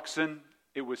pair of oxen.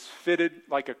 It was fitted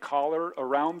like a collar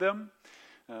around them,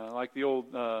 like the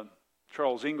old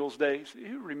Charles Ingalls days.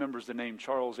 Who remembers the name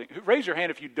Charles Ingalls? Raise your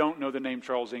hand if you don't know the name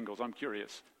Charles Ingalls. I'm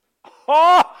curious.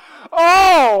 Oh,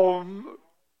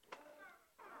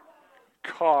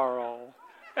 Carl.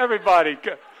 Everybody,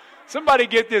 somebody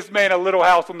get this man a Little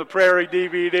House on the Prairie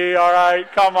DVD, all right?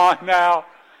 Come on now.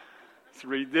 It's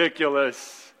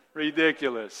ridiculous.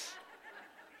 Ridiculous.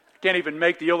 Can't even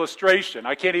make the illustration.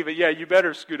 I can't even, you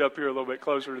better scoot up here a little bit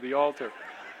closer to the altar.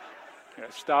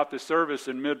 Stop the service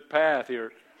in mid-path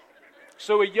here.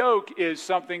 So a yoke is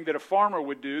something that a farmer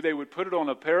would do. They would put it on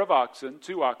a pair of oxen,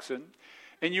 2 oxen,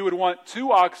 and you would want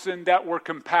 2 oxen that were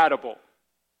compatible.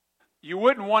 You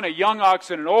wouldn't want a young ox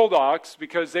and an old ox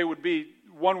because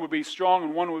one would be strong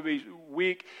and one would be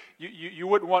weak. You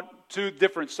wouldn't want 2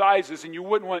 different sizes, and you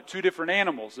wouldn't want 2 different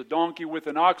animals. A donkey with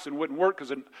an oxen wouldn't work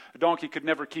because a donkey could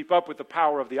never keep up with the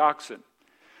power of the oxen.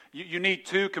 You need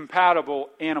 2 compatible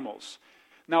animals.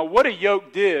 Now, what a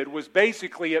yoke did was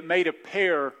basically it made a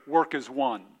pair work as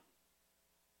one.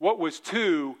 What was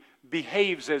 2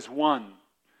 behaves as one.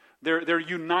 They're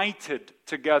united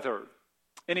together.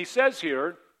 And he says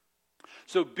here,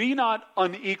 so be not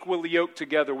unequally yoked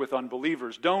together with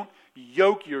unbelievers. Don't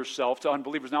yoke yourself to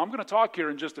unbelievers. Now, I'm going to talk here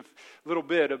in just a little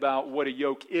bit about what a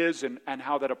yoke is and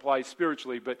how that applies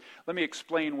spiritually, but let me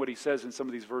explain what he says in some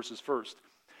of these verses first.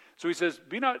 So he says,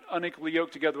 be not unequally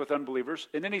yoked together with unbelievers.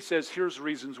 And then he says, here's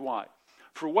reasons why.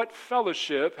 For what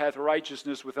fellowship hath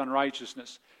righteousness with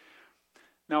unrighteousness?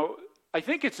 Now, I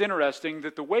think it's interesting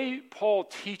that the way Paul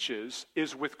teaches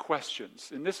is with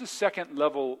questions. And this is second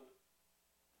level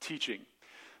teaching.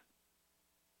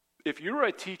 If you're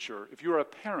a teacher, if you're a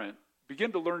parent,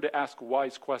 begin to learn to ask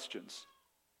wise questions.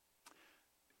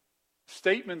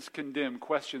 Statements condemn,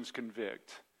 questions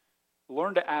convict.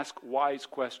 Learn to ask wise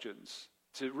questions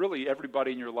to really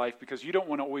everybody in your life, because you don't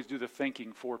want to always do the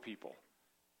thinking for people.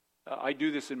 I do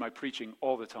this in my preaching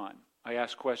all the time. I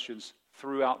ask questions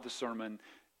throughout the sermon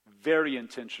very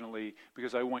intentionally,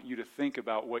 because I want you to think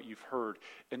about what you've heard.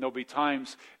 And there'll be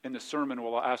times in the sermon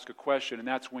where I'll ask a question, and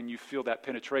that's when you feel that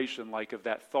penetration, like of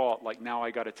that thought, like now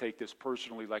I got to take this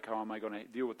personally, like how am I going to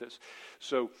deal with this?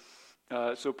 So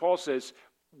Paul says,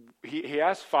 he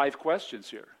asks 5 questions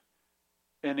here.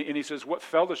 And he says, what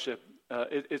fellowship?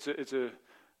 It's a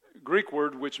Greek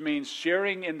word which means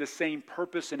sharing in the same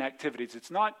purpose and activities.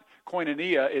 It's not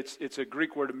koinonia, it's a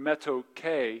Greek word metoke,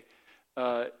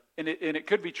 and it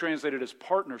could be translated as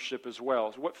partnership as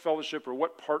well. So what fellowship or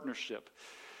what partnership?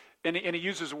 And he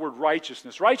uses the word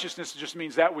righteousness. Righteousness just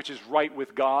means that which is right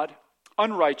with God.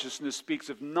 Unrighteousness speaks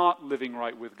of not living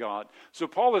right with God. So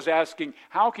Paul is asking,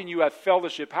 how can you have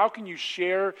fellowship? How can you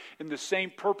share in the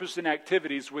same purpose and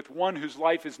activities with one whose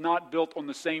life is not built on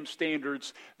the same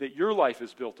standards that your life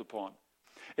is built upon?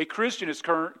 A Christian is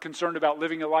concerned about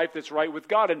living a life that's right with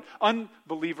God. An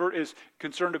unbeliever is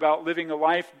concerned about living a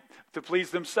life to please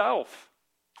themselves.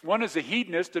 One is a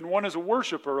hedonist and one is a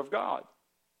worshiper of God.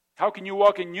 How can you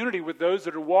walk in unity with those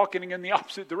that are walking in the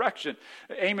opposite direction?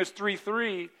 Amos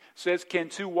 3:3 says, can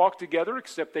 2 walk together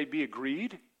except they be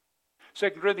agreed? 2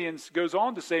 Corinthians goes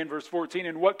on to say in verse 14,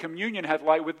 and what communion hath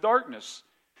light with darkness?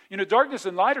 You know, darkness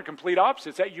and light are complete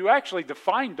opposites. You actually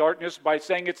define darkness by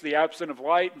saying it's the absence of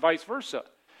light and vice versa.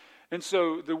 And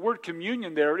so the word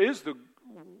communion there is the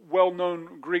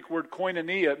well-known Greek word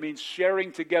koinonia. It means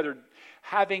sharing together,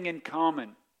 having in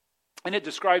common. And it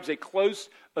describes a close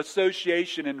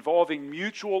association involving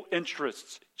mutual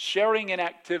interests, sharing in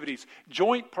activities,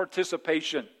 joint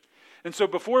participation. And so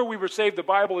before we were saved, the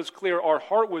Bible is clear, our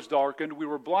heart was darkened, we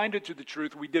were blinded to the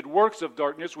truth, we did works of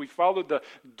darkness, we followed the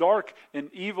dark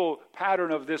and evil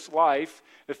pattern of this life.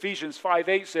 Ephesians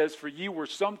 5:8 says, for ye were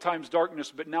sometimes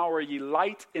darkness, but now are ye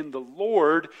light in the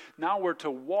Lord. Now we're to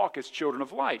walk as children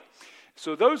of light.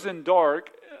 So those in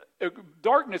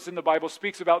darkness in the Bible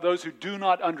speaks about those who do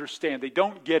not understand. They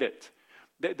don't get it.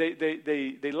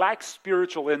 They lack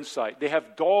spiritual insight. They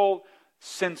have dull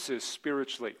senses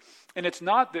spiritually. And it's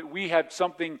not that we have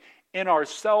something in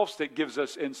ourselves that gives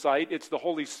us insight. It's the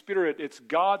Holy Spirit. It's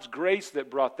God's grace that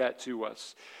brought that to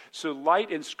us. So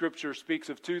light in Scripture speaks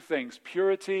of 2 things.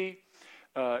 Purity.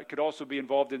 It could also be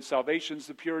involved in salvation's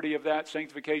the purity of that,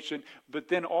 sanctification, but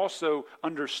then also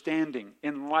understanding,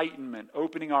 enlightenment,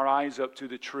 opening our eyes up to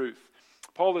the truth.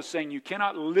 Paul is saying you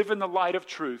cannot live in the light of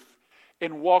truth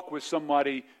and walk with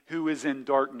somebody who is in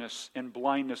darkness and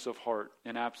blindness of heart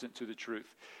and absent to the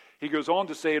truth. He goes on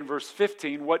to say in verse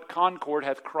 15, what concord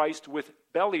hath Christ with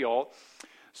Belial?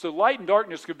 So light and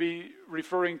darkness could be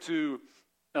referring to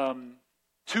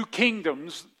 2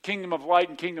 kingdoms. Kingdom of light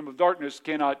and kingdom of darkness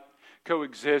cannot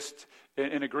coexist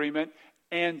in agreement.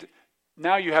 And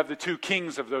now you have the 2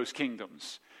 kings of those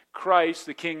kingdoms. Christ,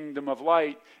 the kingdom of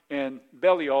light, and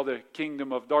Belial, the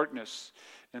kingdom of darkness.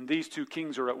 And these 2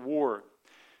 kings are at war.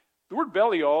 The word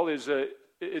Belial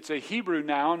it's a Hebrew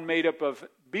noun made up of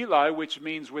Beli, which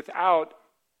means without,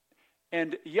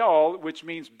 and Yal, which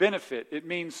means benefit. It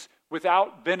means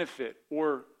without benefit,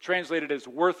 or translated as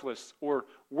worthless or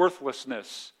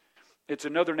worthlessness. It's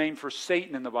another name for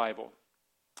Satan in the Bible.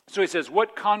 So he says,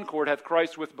 what concord hath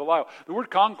Christ with Belial? The word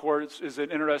concord is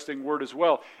an interesting word as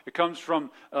well. It comes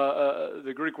from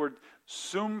the Greek word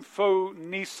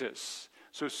symphonesis.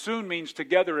 So sun means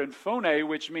together, and phone,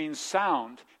 which means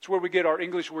sound. It's where we get our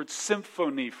English word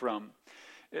symphony from,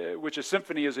 which a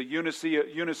symphony is a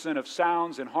unison of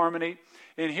sounds and harmony.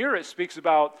 And here it speaks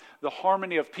about the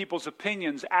harmony of people's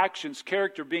opinions, actions,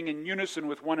 character, being in unison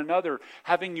with one another,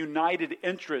 having united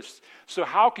interests. So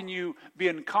how can you be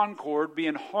in concord, be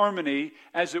in harmony,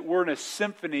 as it were in a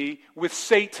symphony with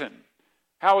Satan?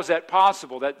 How is that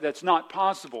possible? That's not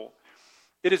possible.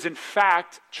 It is in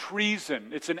fact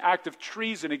treason. It's an act of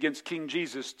treason against King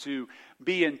Jesus to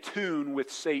be in tune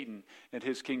with Satan and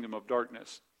his kingdom of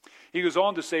darkness. He goes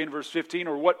on to say in verse 15,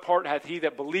 or what part hath he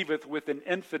that believeth with an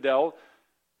infidel?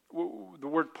 The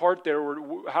word part there,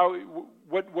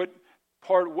 what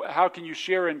part? How can you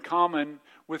share in common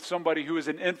with somebody who is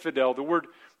an infidel? The word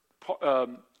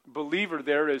believer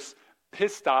there is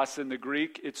pistos in the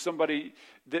Greek. It's somebody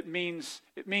that means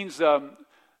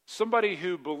somebody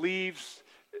who believes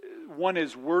one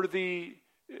is worthy,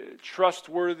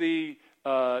 trustworthy,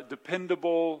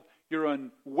 dependable. You're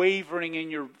unwavering in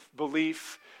your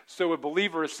belief. So a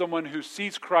believer is someone who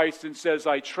sees Christ and says,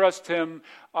 I trust him.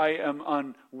 I am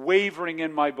unwavering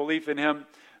in my belief in him.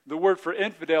 The word for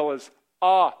infidel is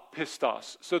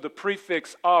pistos. So the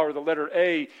prefix a, or the letter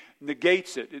a,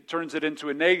 negates it. It turns it into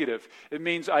a negative. It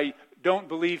means I don't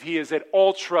believe he is at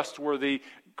all trustworthy.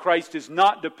 Christ is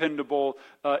not dependable.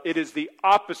 It is the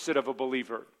opposite of a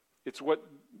believer. It's what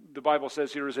the Bible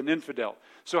says here is an infidel.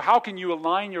 So how can you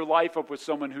align your life up with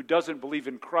someone who doesn't believe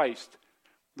in Christ?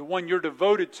 The one you're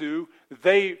devoted to,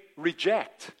 they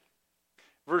reject.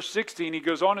 Verse 16, he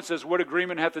goes on and says, what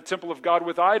agreement hath the temple of God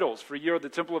with idols? For ye are the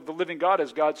temple of the living God.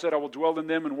 As God said, I will dwell in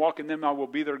them and walk in them. I will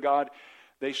be their God.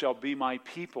 They shall be my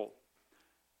people.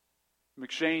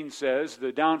 McShane says,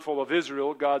 the downfall of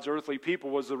Israel, God's earthly people,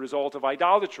 was the result of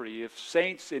idolatry. If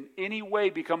saints in any way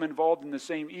become involved in the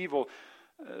same evil,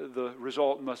 the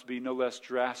result must be no less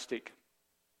drastic.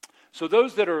 So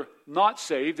those that are not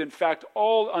saved, in fact,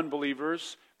 all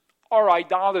unbelievers, are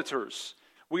idolaters.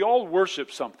 We all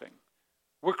worship something.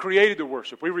 We're created to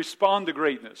worship. We respond to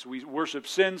greatness. We worship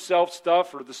sin, self,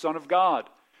 stuff, or the Son of God.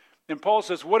 And Paul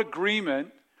says, what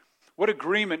agreement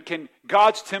can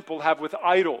God's temple have with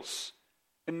idols?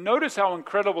 And notice how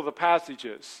incredible the passage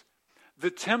is.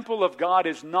 The temple of God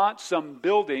is not some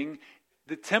building.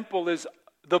 The temple is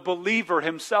the believer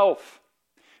himself.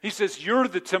 He says, you're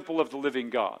the temple of the living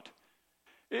God.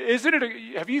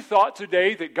 Have you thought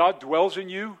today that God dwells in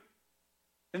you?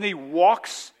 And he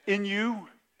walks in you?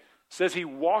 Says he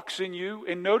walks in you.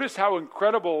 And notice how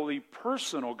incredibly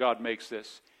personal God makes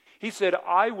this. He said,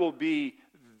 I will be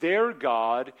their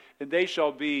God, and they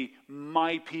shall be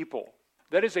my people.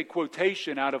 That is a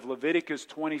quotation out of Leviticus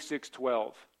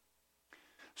 26:12.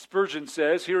 Spurgeon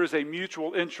says, here is a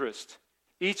mutual interest.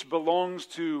 Each belongs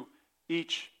to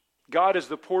each. God is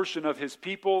the portion of his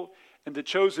people, and the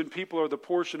chosen people are the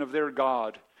portion of their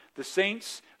God. The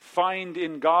saints find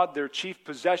in God their chief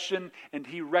possession, and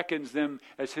he reckons them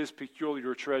as his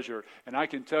peculiar treasure. And I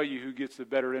can tell you who gets the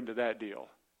better end of that deal.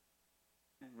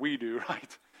 We do,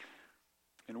 right?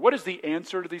 And what is the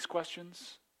answer to these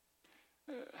questions?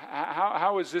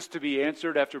 How is this to be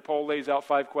answered after Paul lays out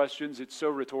 5 questions? It's so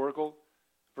rhetorical.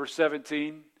 Verse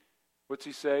 17, what's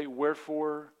he say?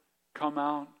 Wherefore come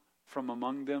out from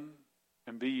among them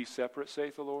and be ye separate,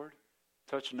 saith the Lord.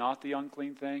 Touch not the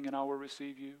unclean thing, and I will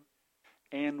receive you,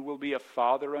 and will be a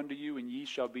father unto you, and ye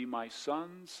shall be my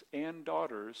sons and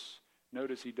daughters.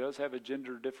 Notice he does have a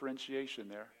gender differentiation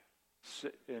there.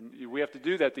 And we have to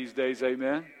do that these days,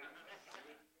 amen?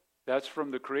 That's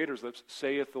from the Creator's lips,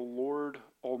 saith the Lord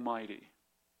Almighty.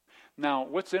 Now,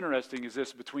 what's interesting is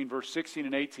this, between verse 16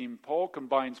 and 18, Paul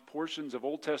combines portions of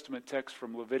Old Testament texts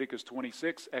from Leviticus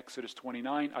 26, Exodus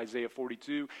 29, Isaiah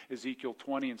 42, Ezekiel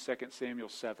 20, and 2 Samuel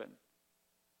 7.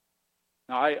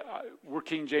 Now, we're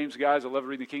King James guys. I love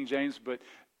reading the King James, but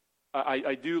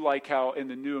I do like how in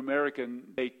the New American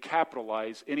they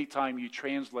capitalize anytime you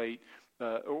translate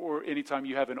or anytime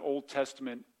you have an Old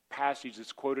Testament passage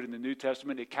that's quoted in the New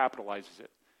Testament, it capitalizes it.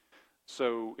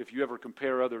 So if you ever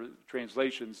compare other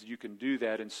translations, you can do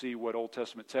that and see what Old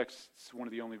Testament texts, it's one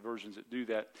of the only versions that do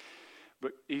that.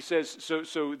 But he says,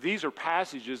 so these are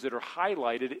passages that are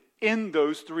highlighted in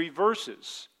those 3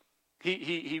 verses.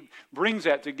 He brings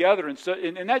that together, and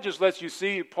that just lets you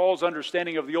see Paul's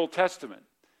understanding of the Old Testament.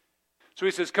 So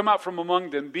he says, come out from among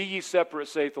them, be ye separate,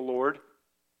 saith the Lord.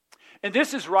 And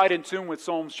this is right in tune with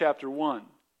Psalms chapter 1.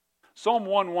 Psalm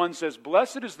 1:1 says,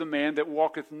 blessed is the man that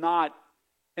walketh not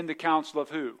in the counsel of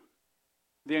who?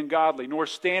 The ungodly, nor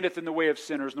standeth in the way of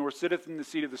sinners, nor sitteth in the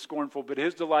seat of the scornful, but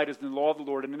his delight is in the law of the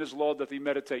Lord, and in his law doth he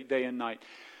meditate day and night.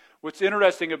 What's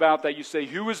interesting about that, you say,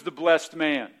 who is the blessed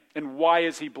man, and why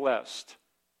is he blessed?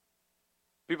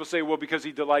 People say, well, because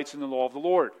he delights in the law of the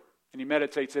Lord, and he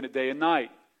meditates in it day and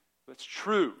night. That's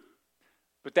true.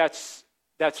 But that's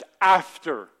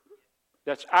after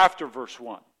verse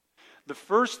 1. The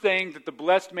first thing that the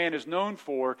blessed man is known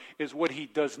for is what he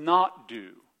does not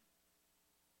do.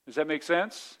 Does that make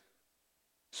sense?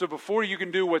 So before you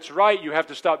can do what's right, you have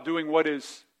to stop doing what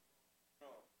is.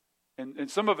 And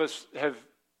some of us have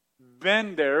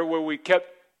been there where we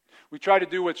tried to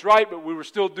do what's right, but we were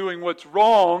still doing what's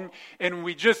wrong, and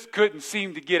we just couldn't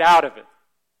seem to get out of it.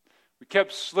 We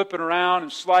kept slipping around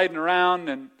and sliding around,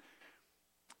 and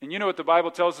you know what the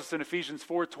Bible tells us in Ephesians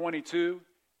 4:22?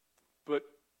 But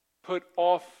put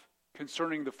off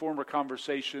concerning the former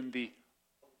conversation the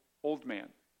old man,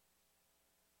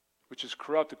 which is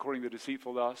corrupt according to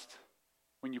deceitful lust.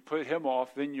 When you put him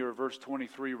off, then you're, verse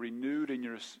 23, renewed in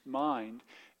your mind.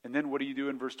 And then what do you do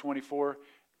in verse 24?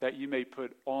 That you may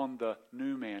put on the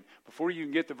new man. Before you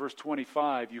can get to verse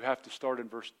 25, you have to start in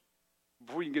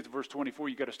before you can get to verse 24,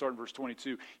 you got to start in verse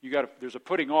 22. There's a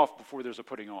putting off before there's a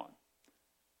putting on.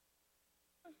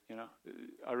 You know,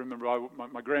 I remember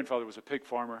my grandfather was a pig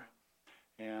farmer,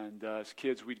 and as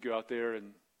kids we'd go out there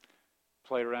and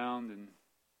play around, and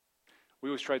we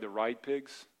always tried to ride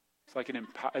pigs.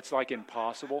 It's like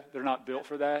impossible. They're not built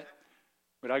for that.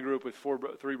 But I grew up with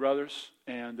three brothers,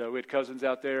 and we had cousins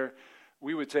out there.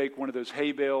 We would take one of those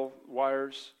hay bale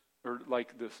wires, or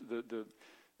like the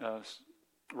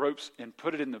ropes, and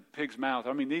put it in the pig's mouth.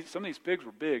 I mean, some of these pigs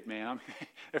were big, man. I mean,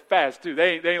 they're fast too.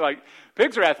 They ain't like,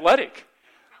 pigs are athletic.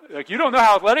 Like, you don't know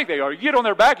how athletic they are. You get on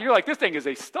their back, and you're like, this thing is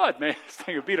a stud, man. This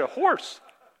thing would beat a horse.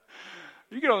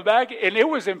 You get on the back, and it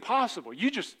was impossible.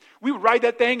 We would ride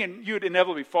that thing, and you'd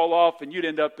inevitably fall off, and you'd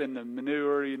end up in the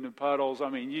manure, in the puddles. I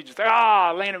mean, you just,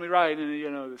 landed me right,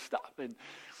 and, stop.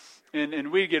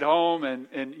 And we'd get home,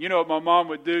 and you know what my mom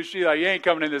would do? She'd like, you ain't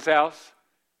coming in this house.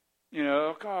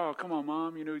 Oh, come on,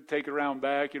 Mom. We'd take it around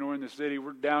back. We're in the city.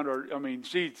 We're down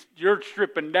to you're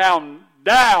stripping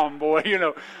down, boy.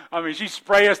 She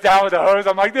spray us down with a hose.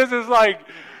 I'm like, this is like,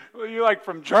 you're like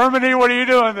from Germany? What are you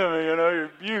doing to me? Your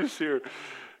abuse here.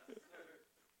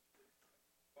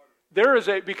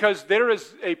 Because there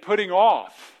is a putting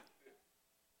off.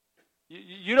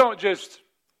 You don't just,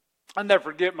 I'll never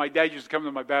forget, my dad used to come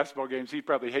to my basketball games. He'd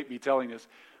probably hate me telling this,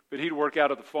 but he'd work out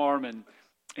at the farm, and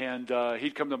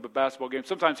he'd come to the basketball game.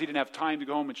 Sometimes he didn't have time to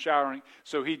go home and showering,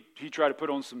 so he'd try to put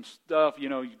on some stuff.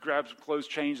 He'd grab some clothes,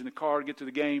 change in the car, get to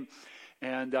the game.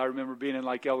 And I remember being in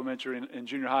like elementary and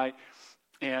junior high,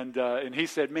 and he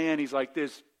said, man, he's like,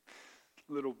 this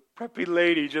little preppy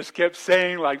lady just kept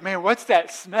saying, like, man, what's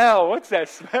that smell? What's that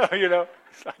smell?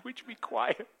 It's like, would you be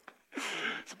quiet?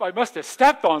 Somebody must have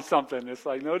stepped on something. It's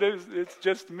like, no, it's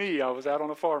just me. I was out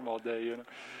on a farm all day,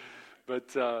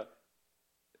 But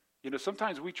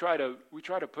sometimes we try to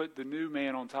put the new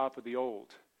man on top of the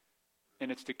old,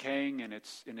 and it's decaying, and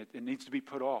it needs to be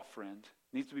put off, friend.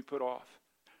 It needs to be put off.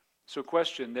 So a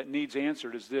question that needs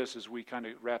answered is this, as we kind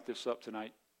of wrap this up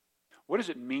tonight. What does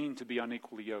it mean to be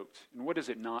unequally yoked? And what does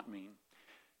it not mean?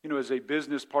 Is a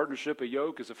business partnership a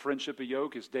yoke? Is a friendship a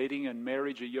yoke? Is dating and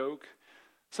marriage a yoke?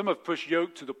 Some have pushed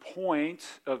yoke to the point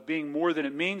of being more than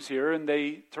it means here, and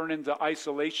they turn into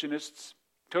isolationists,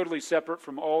 totally separate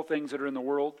from all things that are in the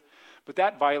world. But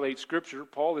that violates Scripture.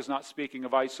 Paul is not speaking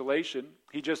of isolation.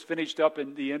 He just finished up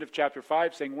in the end of chapter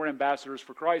 5 saying we're ambassadors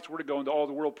for Christ. We're to go into all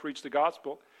the world, preach the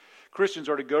gospel. Christians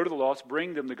are to go to the lost,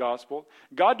 bring them the gospel.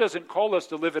 God doesn't call us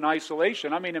to live in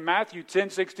isolation. In Matthew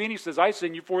 10:16, he says, I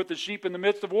send you forth as sheep in the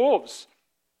midst of wolves.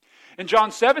 In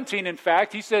John 17, in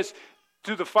fact, he says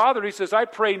to the Father, he says, I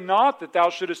pray not that thou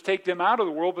shouldest take them out of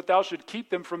the world, but thou should keep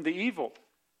them from the evil.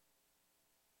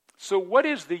 So what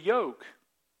is the yoke?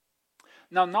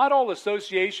 Now, not all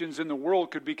associations in the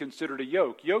world could be considered a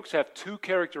yoke. Yokes have two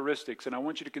characteristics, and I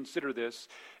want you to consider this,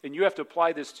 and you have to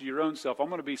apply this to your own self. I'm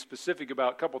going to be specific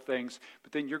about a couple things,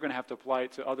 but then you're going to have to apply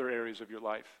it to other areas of your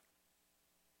life.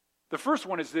 The first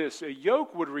one is this. A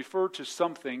yoke would refer to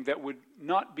something that would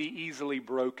not be easily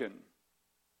broken.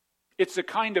 It's a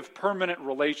kind of permanent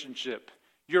relationship.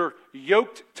 You're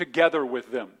yoked together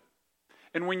with them.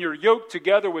 And when you're yoked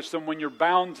together with someone, you're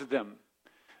bound to them.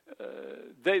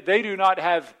 They do not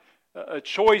have a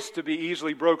choice to be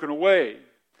easily broken away.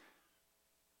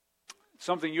 It's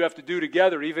something you have to do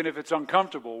together, even if it's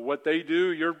uncomfortable. What they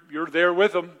do, you're there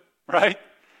with them, right?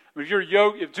 If you're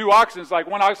yoked, if two oxen's like,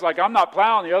 one oxen's like, I'm not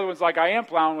plowing, the other one's like, I am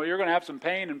plowing, well, you're going to have some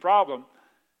pain and problem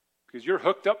because you're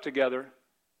hooked up together.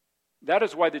 That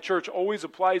is why the church always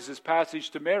applies this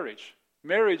passage to marriage.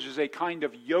 Marriage is a kind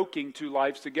of yoking two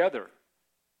lives together.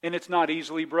 And it's not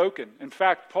easily broken. In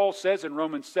fact, Paul says in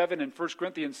Romans 7 and 1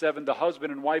 Corinthians 7, the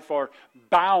husband and wife are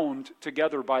bound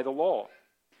together by the law.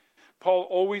 Paul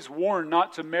always warned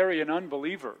not to marry an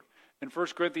unbeliever. In 1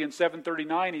 Corinthians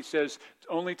 7:39, he says,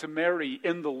 only to marry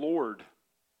in the Lord.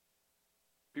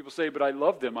 People say, but I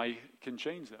love them, I can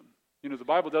change them. The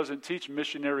Bible doesn't teach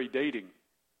missionary dating.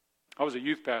 I was a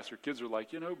youth pastor. Kids are like,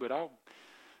 but I'll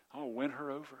win her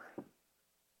over.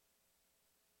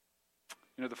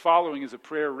 The following is a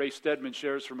prayer Ray Stedman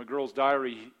shares from a girl's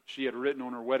diary she had written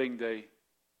on her wedding day.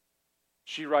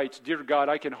 She writes, Dear God,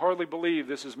 I can hardly believe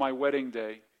this is my wedding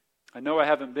day. I know I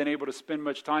haven't been able to spend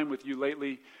much time with you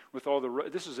lately with all the...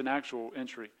 This is an actual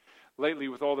entry. Lately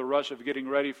with all the rush of getting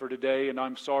ready for today, and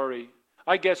I'm sorry.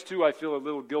 I guess, too, I feel a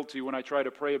little guilty when I try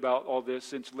to pray about all this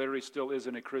since Larry still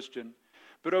isn't a Christian.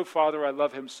 But, oh, Father, I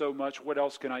love him so much. What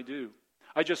else can I do?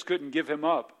 I just couldn't give him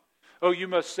up. Oh, you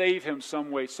must save him some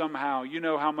way, somehow. You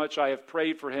know how much I have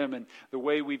prayed for him and the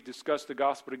way we've discussed the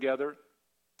gospel together.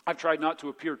 I've tried not to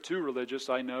appear too religious,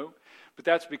 I know, but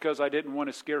that's because I didn't want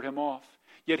to scare him off.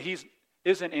 Yet he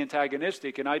isn't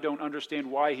antagonistic, and I don't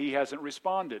understand why he hasn't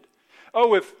responded.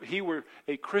 Oh, if he were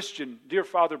a Christian, dear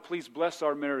Father, please bless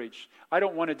our marriage. I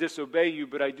don't want to disobey you,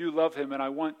 but I do love him, and I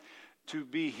want to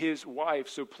be his wife.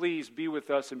 So please be with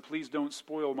us and please don't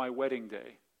spoil my wedding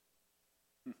day.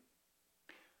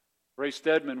 Ray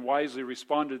Steadman wisely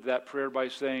responded to that prayer by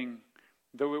saying,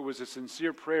 though it was a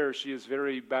sincere prayer, she is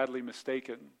very badly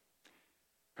mistaken.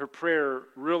 Her prayer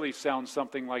really sounds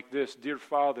something like this: Dear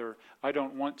Father, I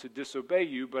don't want to disobey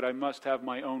you, but I must have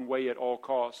my own way at all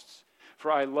costs.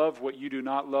 For I love what you do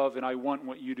not love, and I want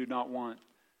what you do not want.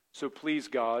 So please,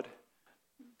 God,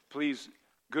 please,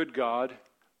 good God,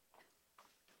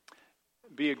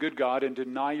 be a good God and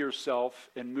deny yourself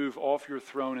and move off your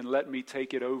throne and let me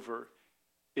take it over.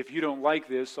 If you don't like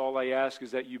this, all I ask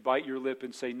is that you bite your lip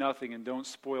and say nothing and don't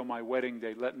spoil my wedding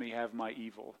day. Let me have my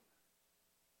evil.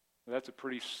 Well, that's a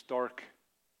pretty stark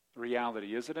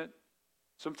reality, isn't it?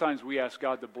 Sometimes we ask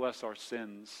God to bless our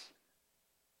sins.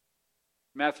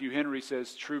 Matthew Henry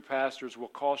says true pastors will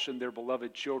caution their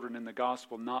beloved children in the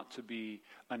gospel not to be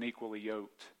unequally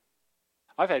yoked.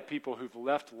 I've had people who've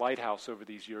left Lighthouse over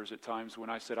these years at times when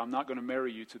I said, I'm not going to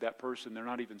marry you to that person. They're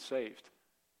not even saved.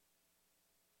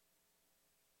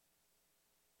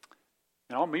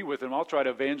 And I'll meet with them. I'll try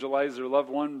to evangelize their loved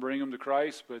one, bring them to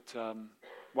Christ. But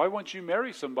why won't you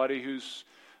marry somebody who's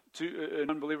an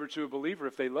unbeliever to a believer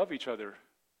if they love each other?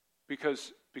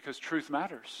 Because truth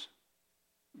matters.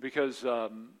 Because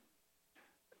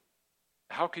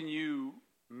how can you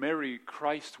marry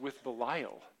Christ with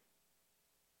Belial?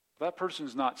 That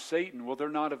person's not Satan. Well, they're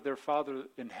not of their Father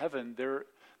in heaven.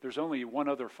 There's only one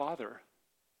other Father.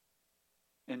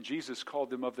 And Jesus called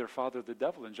them of their father the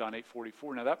devil in John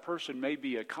 8:44. Now that person may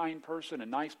be a kind person, a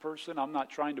nice person. I'm not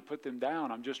trying to put them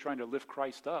down. I'm just trying to lift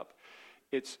Christ up.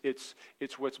 It's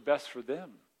what's best for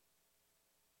them.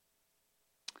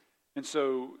 And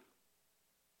so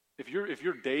if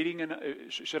you're dating,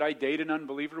 should I date an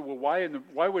unbeliever? Well,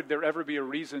 why would there ever be a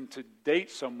reason to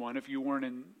date someone if you weren't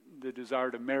in the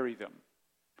desire to marry them?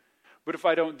 But if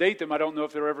I don't date them, I don't know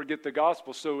if they'll ever get the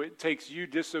gospel. So it takes you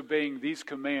disobeying these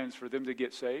commands for them to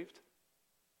get saved.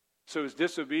 So is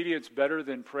disobedience better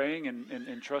than praying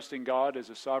and trusting God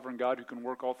as a sovereign God who can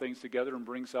work all things together and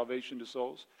bring salvation to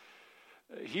souls?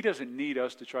 He doesn't need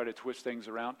us to try to twist things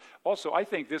around. Also, I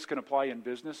think this can apply in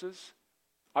businesses.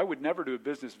 I would never do a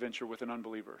business venture with an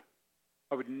unbeliever.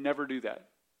 I would never do that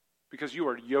because you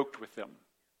are yoked with them.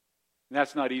 And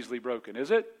that's not easily broken, is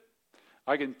it?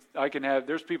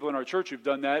 There's people in our church who've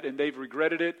done that and they've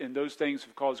regretted it, and those things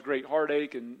have caused great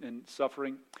heartache and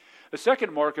suffering. The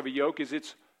second mark of a yoke is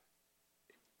it's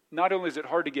not only is it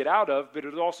hard to get out of, but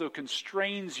it also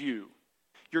constrains you.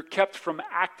 You're kept from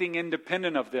acting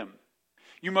independent of them.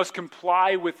 You must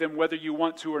comply with them whether you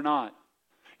want to or not.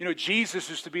 You know, Jesus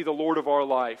is to be the Lord of our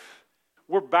life.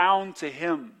 We're bound to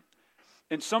Him.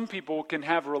 And some people can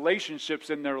have relationships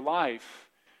in their life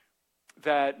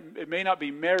that it may not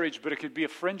be marriage, but it could be a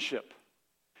friendship.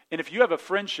 And if you have a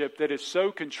friendship that is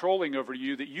so controlling over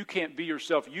you that you can't be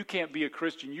yourself, you can't be a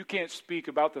Christian, you can't speak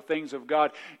about the things of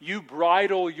God, you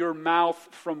bridle your mouth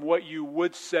from what you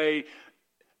would say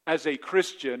as a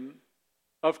Christian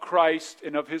of Christ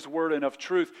and of His Word and of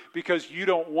truth because you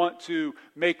don't want to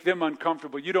make them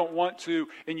uncomfortable. You don't want to,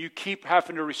 and you keep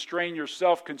having to restrain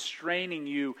yourself, constraining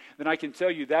you, then I can tell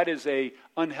you that is an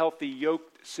unhealthy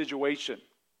yoked situation.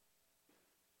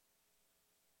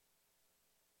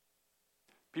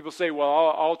 People say,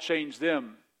 well, I'll change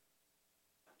them.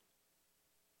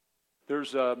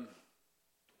 I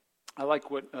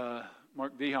like what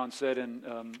Mark Dehan said in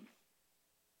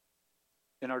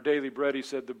Our Daily Bread. He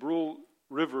said, the Brule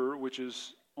River, which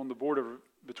is on the border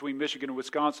between Michigan and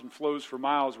Wisconsin, flows for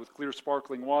miles with clear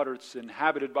sparkling water. It's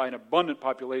inhabited by an abundant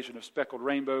population of speckled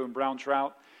rainbow and brown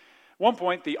trout. At one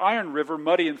point, the Iron River,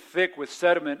 muddy and thick with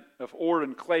sediment of ore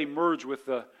and clay, merged with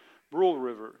the Brule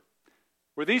River.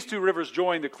 Where these two rivers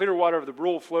join, the clear water of the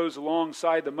Brule flows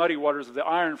alongside the muddy waters of the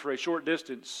Iron for a short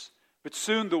distance. But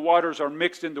soon the waters are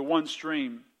mixed into one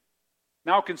stream.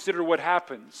 Now consider what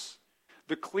happens.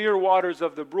 The clear waters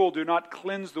of the Brule do not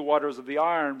cleanse the waters of the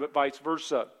Iron, but vice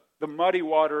versa. The muddy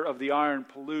water of the Iron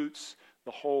pollutes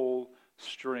the whole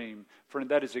stream. Friend,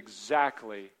 that is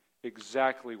exactly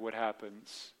what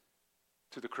happens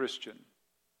to the Christian.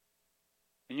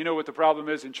 And you know what the problem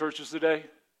is in churches today?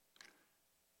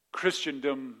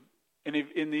 Christendom in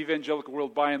the evangelical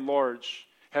world, by and large,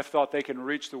 have thought they can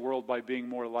reach the world by being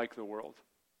more like the world.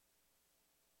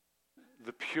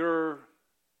 The pure,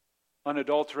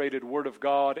 unadulterated Word of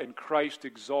God and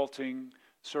Christ-exalting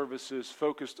services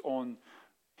focused on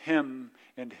Him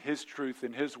and His truth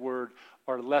and His Word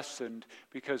are lessened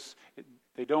because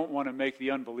they don't want to make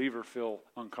the unbeliever feel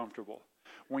uncomfortable.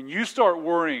 When you start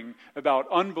worrying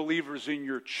about unbelievers in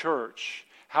your church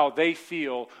how they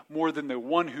feel more than the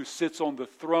one who sits on the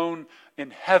throne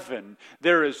in heaven,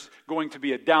 there is going to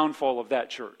be a downfall of that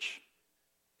church.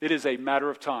 It is a matter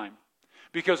of time.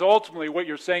 Because ultimately what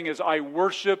you're saying is, I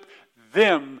worship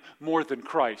them more than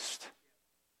Christ.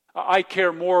 I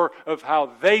care more of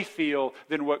how they feel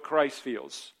than what Christ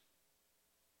feels.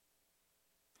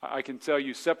 I can tell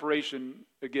you, separation,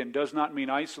 again, does not mean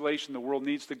isolation. The world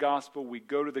needs the gospel. We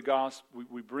go to the gospel.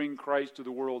 We bring Christ to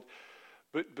the world.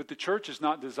 But the church is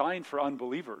not designed for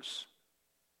unbelievers.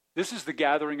 This is the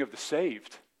gathering of the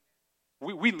saved.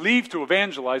 We leave to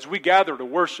evangelize. We gather to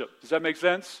worship. Does that make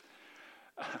sense?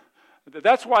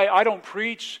 That's why I don't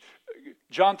preach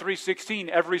John 3:16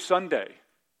 every Sunday.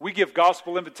 We give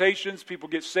gospel invitations. People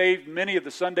get saved many of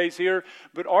the Sundays here.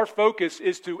 But our focus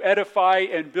is to edify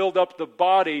and build up the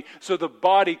body so the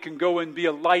body can go and be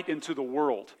a light into the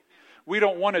world. We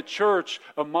don't want a church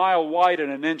a mile wide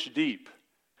and an inch deep.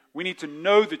 We need to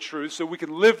know the truth so we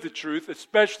can live the truth,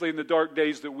 especially in the dark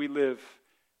days that we live.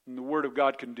 And the Word of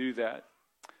God can do that.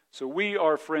 So we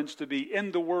are, friends, to be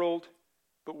in the world,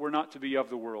 but we're not to be of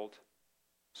the world.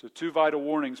 So 2 vital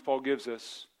warnings Paul gives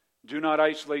us. Do not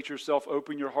isolate yourself.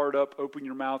 Open your heart up. Open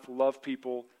your mouth. Love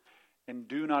people. And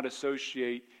do not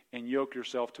associate and yoke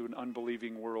yourself to an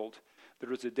unbelieving world.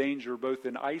 There is a danger both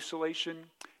in isolation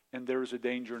and there is a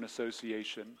danger in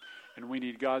association. And we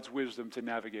need God's wisdom to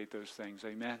navigate those things.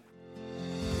 Amen.